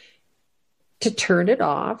to turn it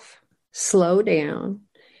off, slow down.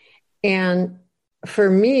 And for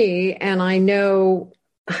me, and I know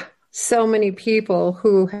so many people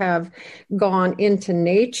who have gone into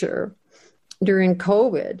nature during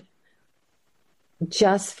COVID,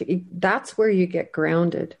 that's where you get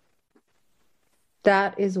grounded.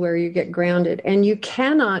 That is where you get grounded. And you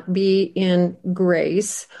cannot be in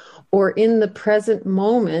grace or in the present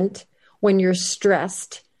moment when you're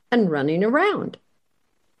stressed and running around,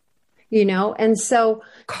 And so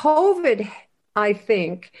COVID, I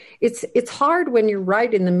think it's hard when you're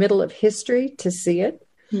right in the middle of history to see it.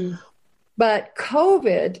 But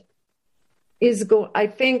COVID is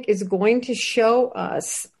going to show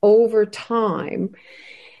us over time.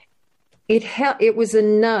 It was a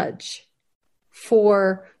nudge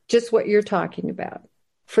for just what you're talking about,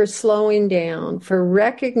 for slowing down, for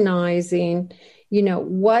recognizing,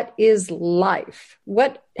 what is life?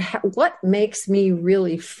 What makes me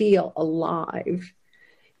really feel alive?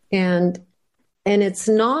 And it's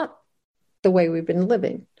not the way we've been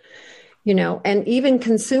living, and even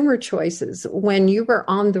consumer choices. When you were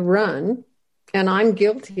on the run, and I'm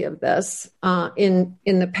guilty of this in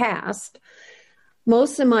the past,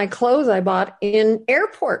 most of my clothes I bought in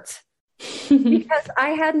airports because I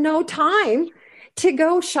had no time to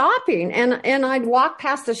go shopping. And I'd walk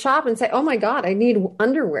past the shop and say, oh my God, I need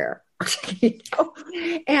underwear. You know?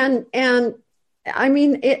 And I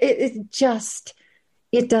mean, it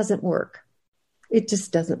doesn't work. It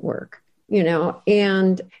just doesn't work, you know?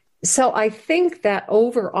 And so I think that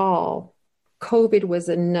overall, COVID was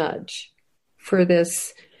a nudge for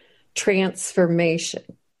this transformation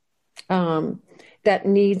that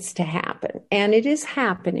needs to happen. And it is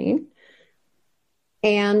happening.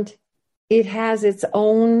 And it has its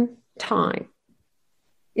own time.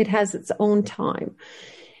 It has its own time.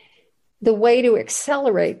 The way to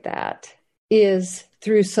accelerate that is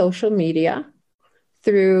through social media,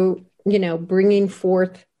 through, you know, bringing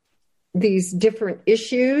forth these different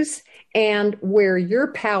issues and where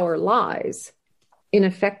your power lies in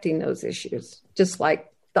affecting those issues, just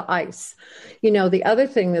like the ice. You know, the other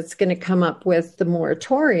thing that's going to come up with the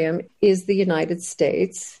moratorium is the United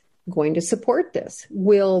States going to support this.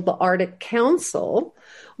 Will the Arctic Council,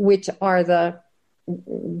 which are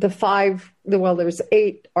there's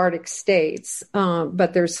 8 Arctic states,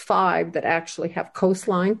 but there's 5 that actually have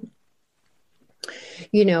coastline,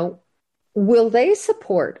 you know, will they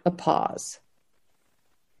support a pause?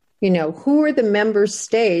 You know, who are the member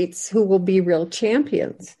states who will be real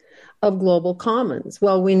champions of global commons?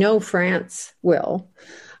 Well, we know France will,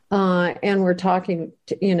 and we're talking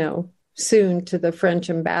to, you know, soon to the French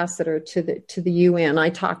ambassador to the UN. I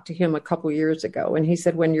talked to him a couple years ago, and he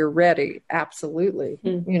said, when you're ready, absolutely.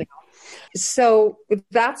 You know, so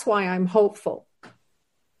that's why I'm hopeful,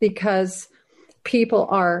 because people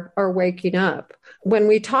are waking up. When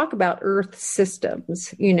we talk about Earth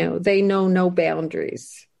systems, you know, they know no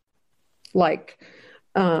boundaries, like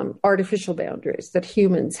artificial boundaries that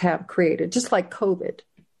humans have created, just like COVID.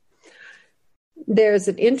 There's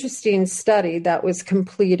an interesting study that was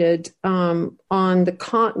completed on the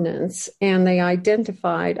continents, and they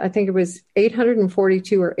identified, I think it was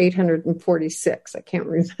 842 or 846, I can't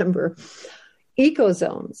remember,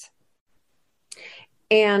 ecozones.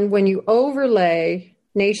 And when you overlay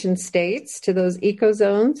nation states to those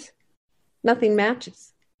ecozones, nothing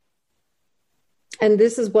matches. And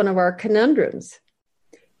this is one of our conundrums,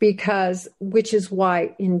 which is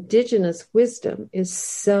why indigenous wisdom is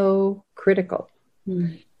so critical.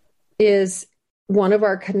 Is one of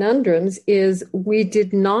our conundrums is we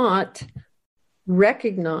did not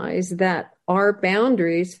recognize that our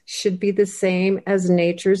boundaries should be the same as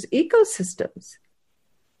nature's ecosystems.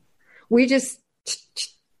 We just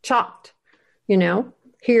chopped, you know,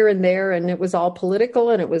 here and there, and it was all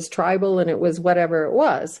political and it was tribal and it was whatever it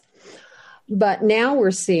was. But now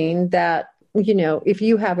we're seeing that, you know, if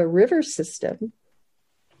you have a river system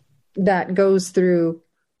that goes through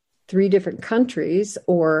 3 different countries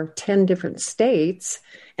or 10 different states,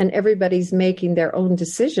 and everybody's making their own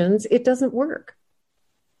decisions, it doesn't work.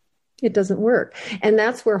 It doesn't work. And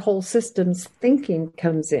that's where whole systems thinking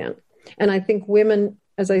comes in. And I think women,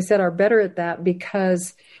 as I said, are better at that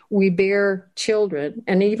because we bear children.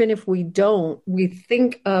 And even if we don't, we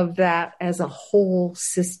think of that as a whole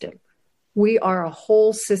system. We are a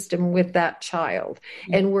whole system with that child,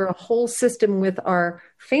 and we're a whole system with our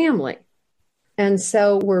family. And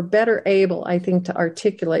so we're better able, I think, to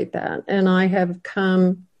articulate that. And I have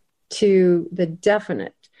come to the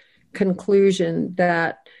definite conclusion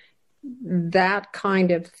that that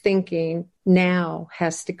kind of thinking now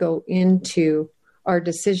has to go into our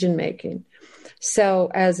decision making. So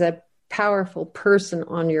as a powerful person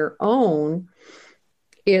on your own,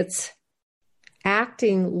 it's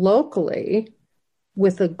acting locally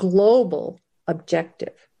with a global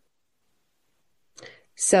objective.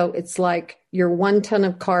 So it's like your 1 ton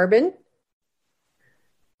of carbon,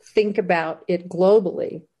 think about it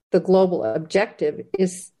globally. The global objective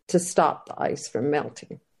is to stop the ice from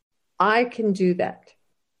melting. I can do that.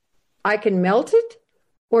 I can melt it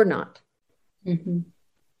or not. Mm-hmm.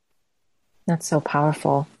 That's so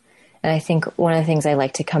powerful. And I think one of the things I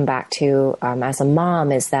like to come back to as a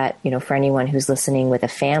mom is that, you know, for anyone who's listening with a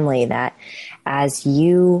family, that as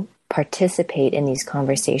you participate in these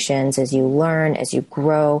conversations, as you learn, as you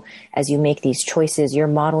grow, as you make these choices, you're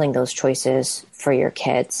modeling those choices for your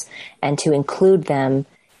kids, and to include them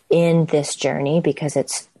in this journey, because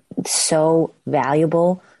it's so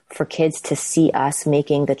valuable for kids to see us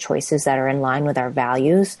making the choices that are in line with our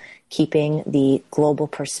values, keeping the global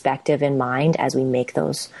perspective in mind as we make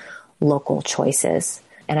those local choices.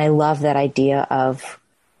 And I love that idea of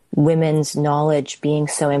women's knowledge being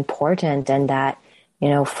so important, and that, you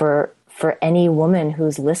know, for any woman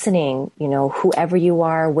who's listening, you know, whoever you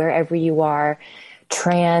are, wherever you are,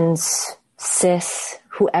 trans, cis,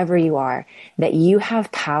 whoever you are, that you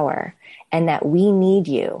have power and that we need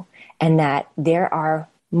you, and that there are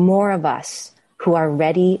more of us who are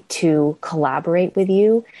ready to collaborate with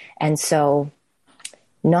you. And so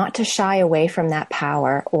not to shy away from that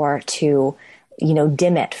power or to,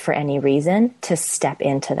 dim it for any reason, to step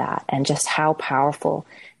into that, and just how powerful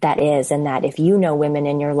that is. And that if you know women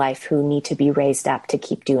in your life who need to be raised up, to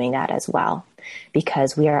keep doing that as well,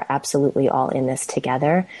 because we are absolutely all in this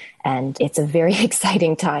together. And it's a very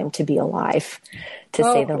exciting time to be alive, to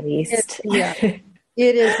say the least.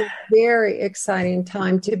 It is a very exciting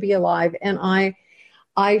time to be alive. And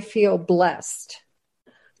I feel blessed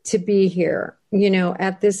to be here,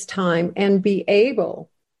 at this time and be able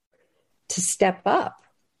to step up.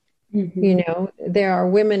 Mm-hmm. There are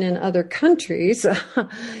women in other countries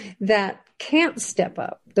that can't step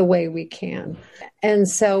up the way we can. And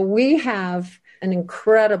so we have an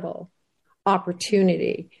incredible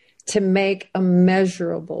opportunity to make a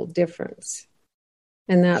measurable difference.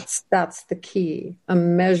 And that's the key, a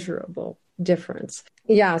measurable difference.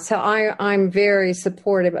 Yeah, so I'm very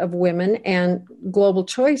supportive of women, and Global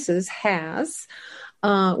Choices has,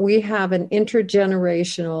 we have an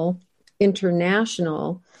international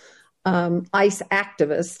ICE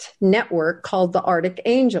activist network called the Arctic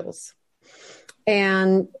Angels.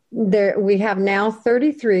 And we have now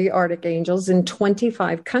 33 Arctic Angels in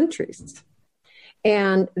 25 countries.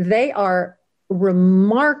 And they are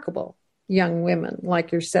remarkable young women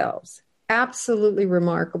like yourselves, absolutely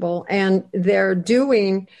remarkable. And they're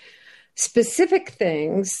doing specific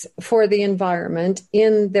things for the environment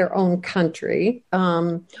in their own country,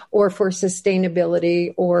 or for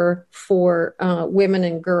sustainability, or for women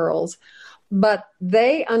and girls. But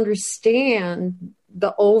they understand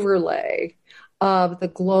the overlay of the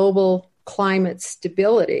global climate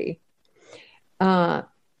stability to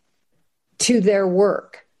their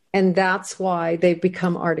work. And that's why they've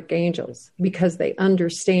become Arctic Angels, because they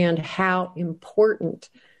understand how important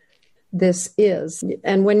this is.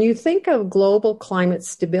 And when you think of global climate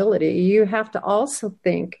stability, you have to also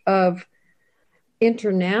think of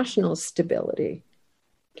international stability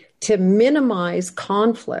to minimize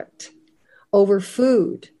conflict over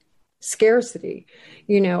food scarcity,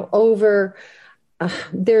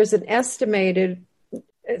 there's an estimated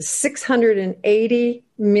 680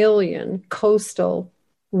 million coastal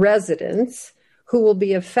residents who will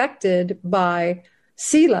be affected by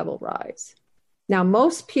sea level rise. Now,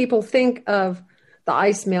 most people think of the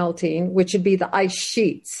ice melting, which would be the ice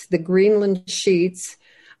sheets, the Greenland sheets,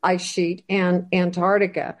 ice sheet, and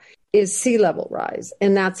Antarctica is sea level rise.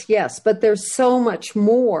 And that's yes, but there's so much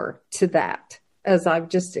more to that, as I've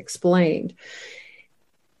just explained.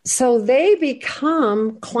 So they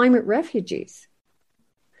become climate refugees.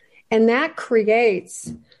 And that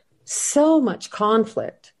creates so much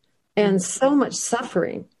conflict and so much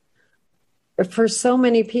suffering for so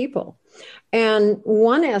many people. And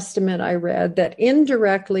one estimate I read that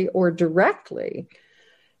indirectly or directly,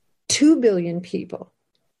 2 billion people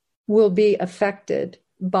will be affected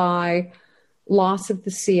by loss of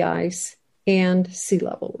the sea ice and sea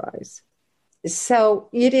level rise. So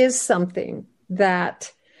it is something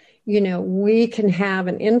that, we can have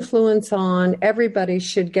an influence on. Everybody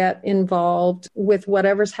should get involved with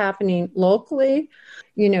whatever's happening locally.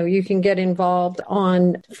 You can get involved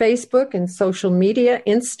on Facebook and social media,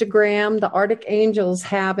 Instagram. The Arctic Angels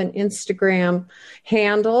have an Instagram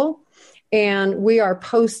handle, and we are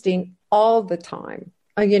posting all the time,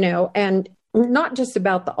 and not just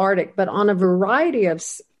about the Arctic, but on a variety of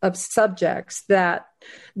subjects that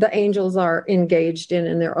the Angels are engaged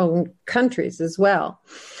in their own countries as well.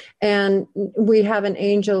 And we have an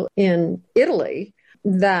angel in Italy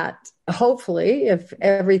that hopefully, if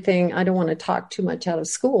everything, I don't want to talk too much out of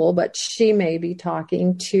school, but she may be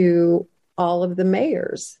talking to all of the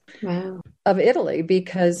mayors of Italy,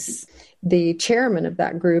 because the chairman of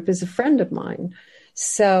that group is a friend of mine.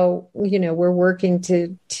 So, we're working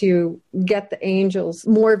to get the Angels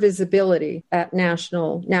more visibility at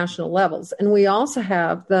national levels. And we also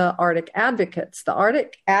have the Arctic Advocates. The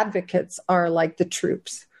Arctic Advocates are like the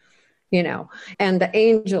troops, and the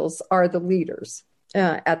Angels are the leaders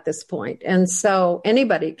at this point. And so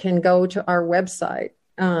anybody can go to our website,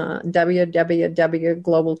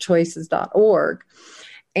 www.globalchoices.org,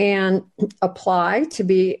 and apply to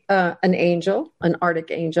be an angel, an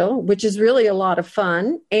Arctic Angel, which is really a lot of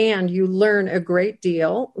fun, and you learn a great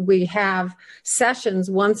deal. We have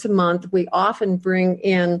sessions once a month. We often bring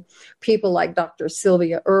in people like Dr.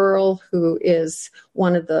 Sylvia Earle, who is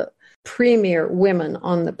one of the premier women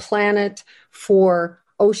on the planet for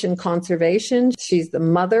ocean conservation. She's the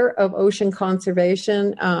mother of ocean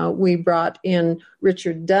conservation. We brought in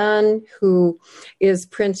Richard Dunn, who is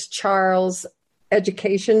Prince Charles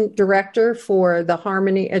Education Director for the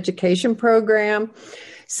Harmony Education Program.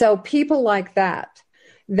 So people like that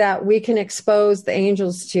we can expose the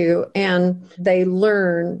angels to, and they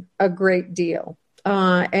learn a great deal.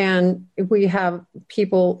 And we have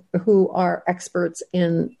people who are experts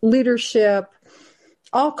in leadership,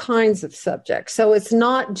 all kinds of subjects. So it's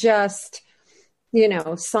not just,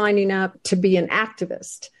 signing up to be an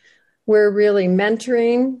activist. We're really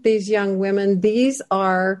mentoring these young women. These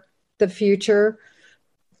are the future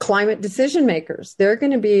climate decision makers. They're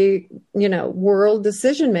going to be, world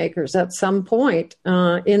decision makers at some point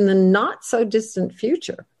in the not so distant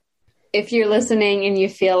future. If you're listening and you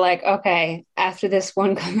feel like, okay, after this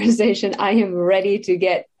one conversation, I am ready to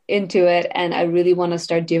get into it and I really want to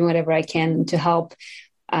start doing whatever I can to help,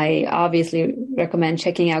 I obviously recommend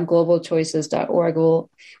checking out globalchoices.org.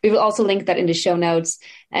 We will also link that in the show notes.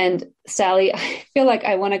 And Sally, I feel like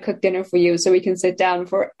I want to cook dinner for you so we can sit down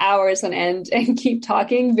for hours on end and keep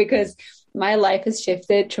talking, because my life has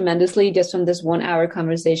shifted tremendously just from this 1 hour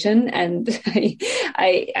conversation. And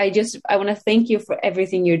I want to thank you for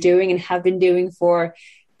everything you're doing and have been doing for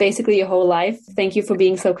basically your whole life. Thank you for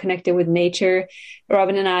being so connected with nature.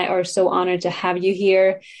 Robin and I are so honored to have you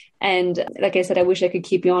here. And like I said, I wish I could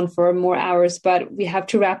keep you on for more hours, but we have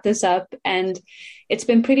to wrap this up. And it's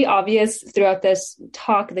been pretty obvious throughout this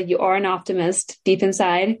talk that you are an optimist deep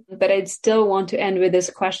inside, but I'd still want to end with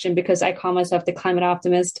this question because I call myself the climate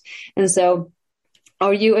optimist. And so,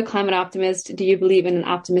 are you a climate optimist? Do you believe in an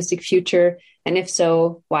optimistic future? And if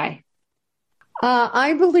so, why?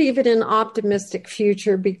 I believe in an optimistic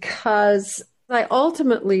future because I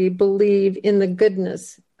ultimately believe in the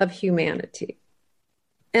goodness of humanity.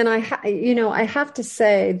 And I have to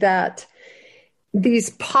say that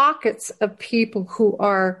these pockets of people who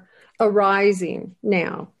are arising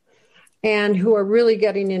now and who are really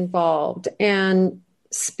getting involved and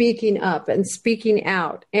speaking up and speaking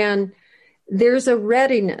out, and there's a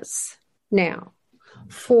readiness now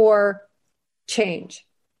for change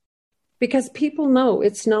because people know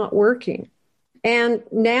it's not working. And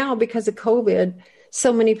now because of COVID,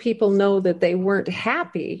 so many people know that they weren't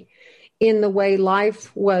happy in the way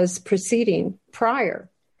life was proceeding prior.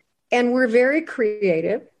 And we're very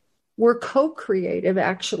creative. We're co-creative,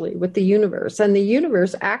 actually, with the universe. And the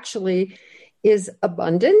universe actually is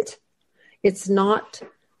abundant. It's not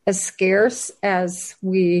as scarce as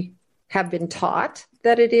we have been taught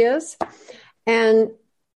that it is. And,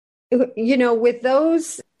 with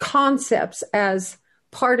those concepts as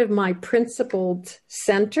part of my principled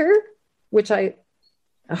center, which I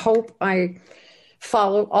hope I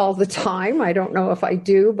follow all the time. I don't know if I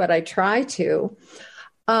do, but I try to.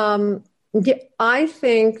 I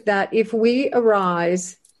think that if we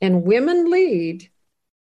arise and women lead,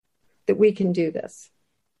 that we can do this.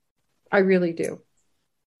 I really do.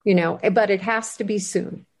 But it has to be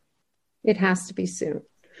soon. It has to be soon.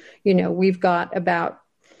 We've got about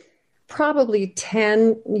probably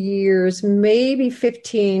 10 years, maybe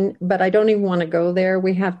 15, but I don't even want to go there.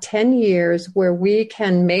 We have 10 years where we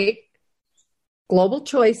can make global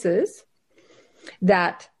choices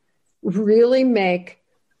that really make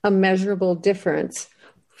a measurable difference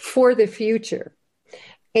for the future.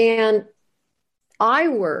 And I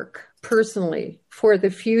work personally for the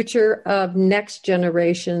future of next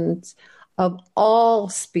generations of all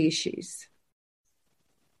species,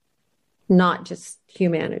 not just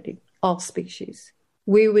humanity, all species.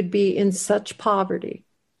 We would be in such poverty,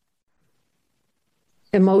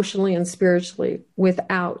 emotionally and spiritually,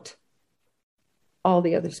 without all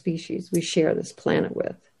the other species we share this planet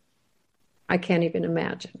with. I can't even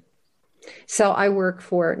imagine. So I work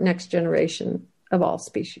for next generation of all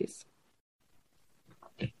species.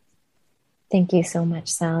 Thank you so much,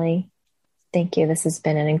 Sally. Thank you. This has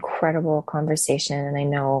been an incredible conversation. And I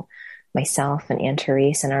know myself and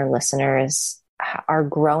Anne-Therese and our listeners are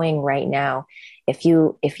growing right now. If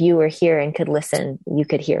you were here and could listen, you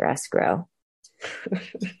could hear us grow.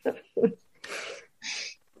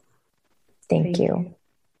 Thank you.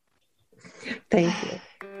 Thank you.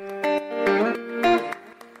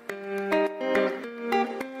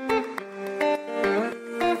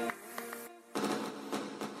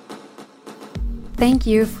 Thank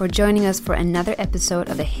you for joining us for another episode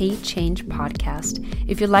of the Hey Change podcast.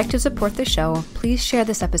 If you'd like to support the show, please share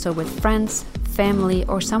this episode with friends, family,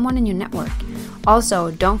 or someone in your network.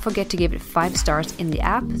 Also, don't forget to give it 5 stars in the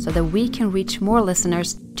app so that we can reach more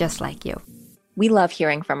listeners just like you. We love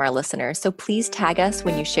hearing from our listeners, so please tag us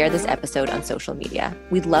when you share this episode on social media.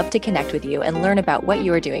 We'd love to connect with you and learn about what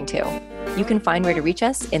you are doing too. You can find where to reach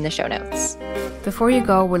us in the show notes. Before you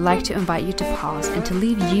go, we'd like to invite you to pause and to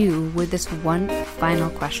leave you with this one final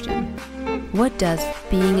question. What does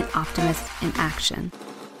being an optimist in action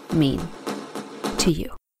mean to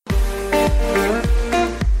you?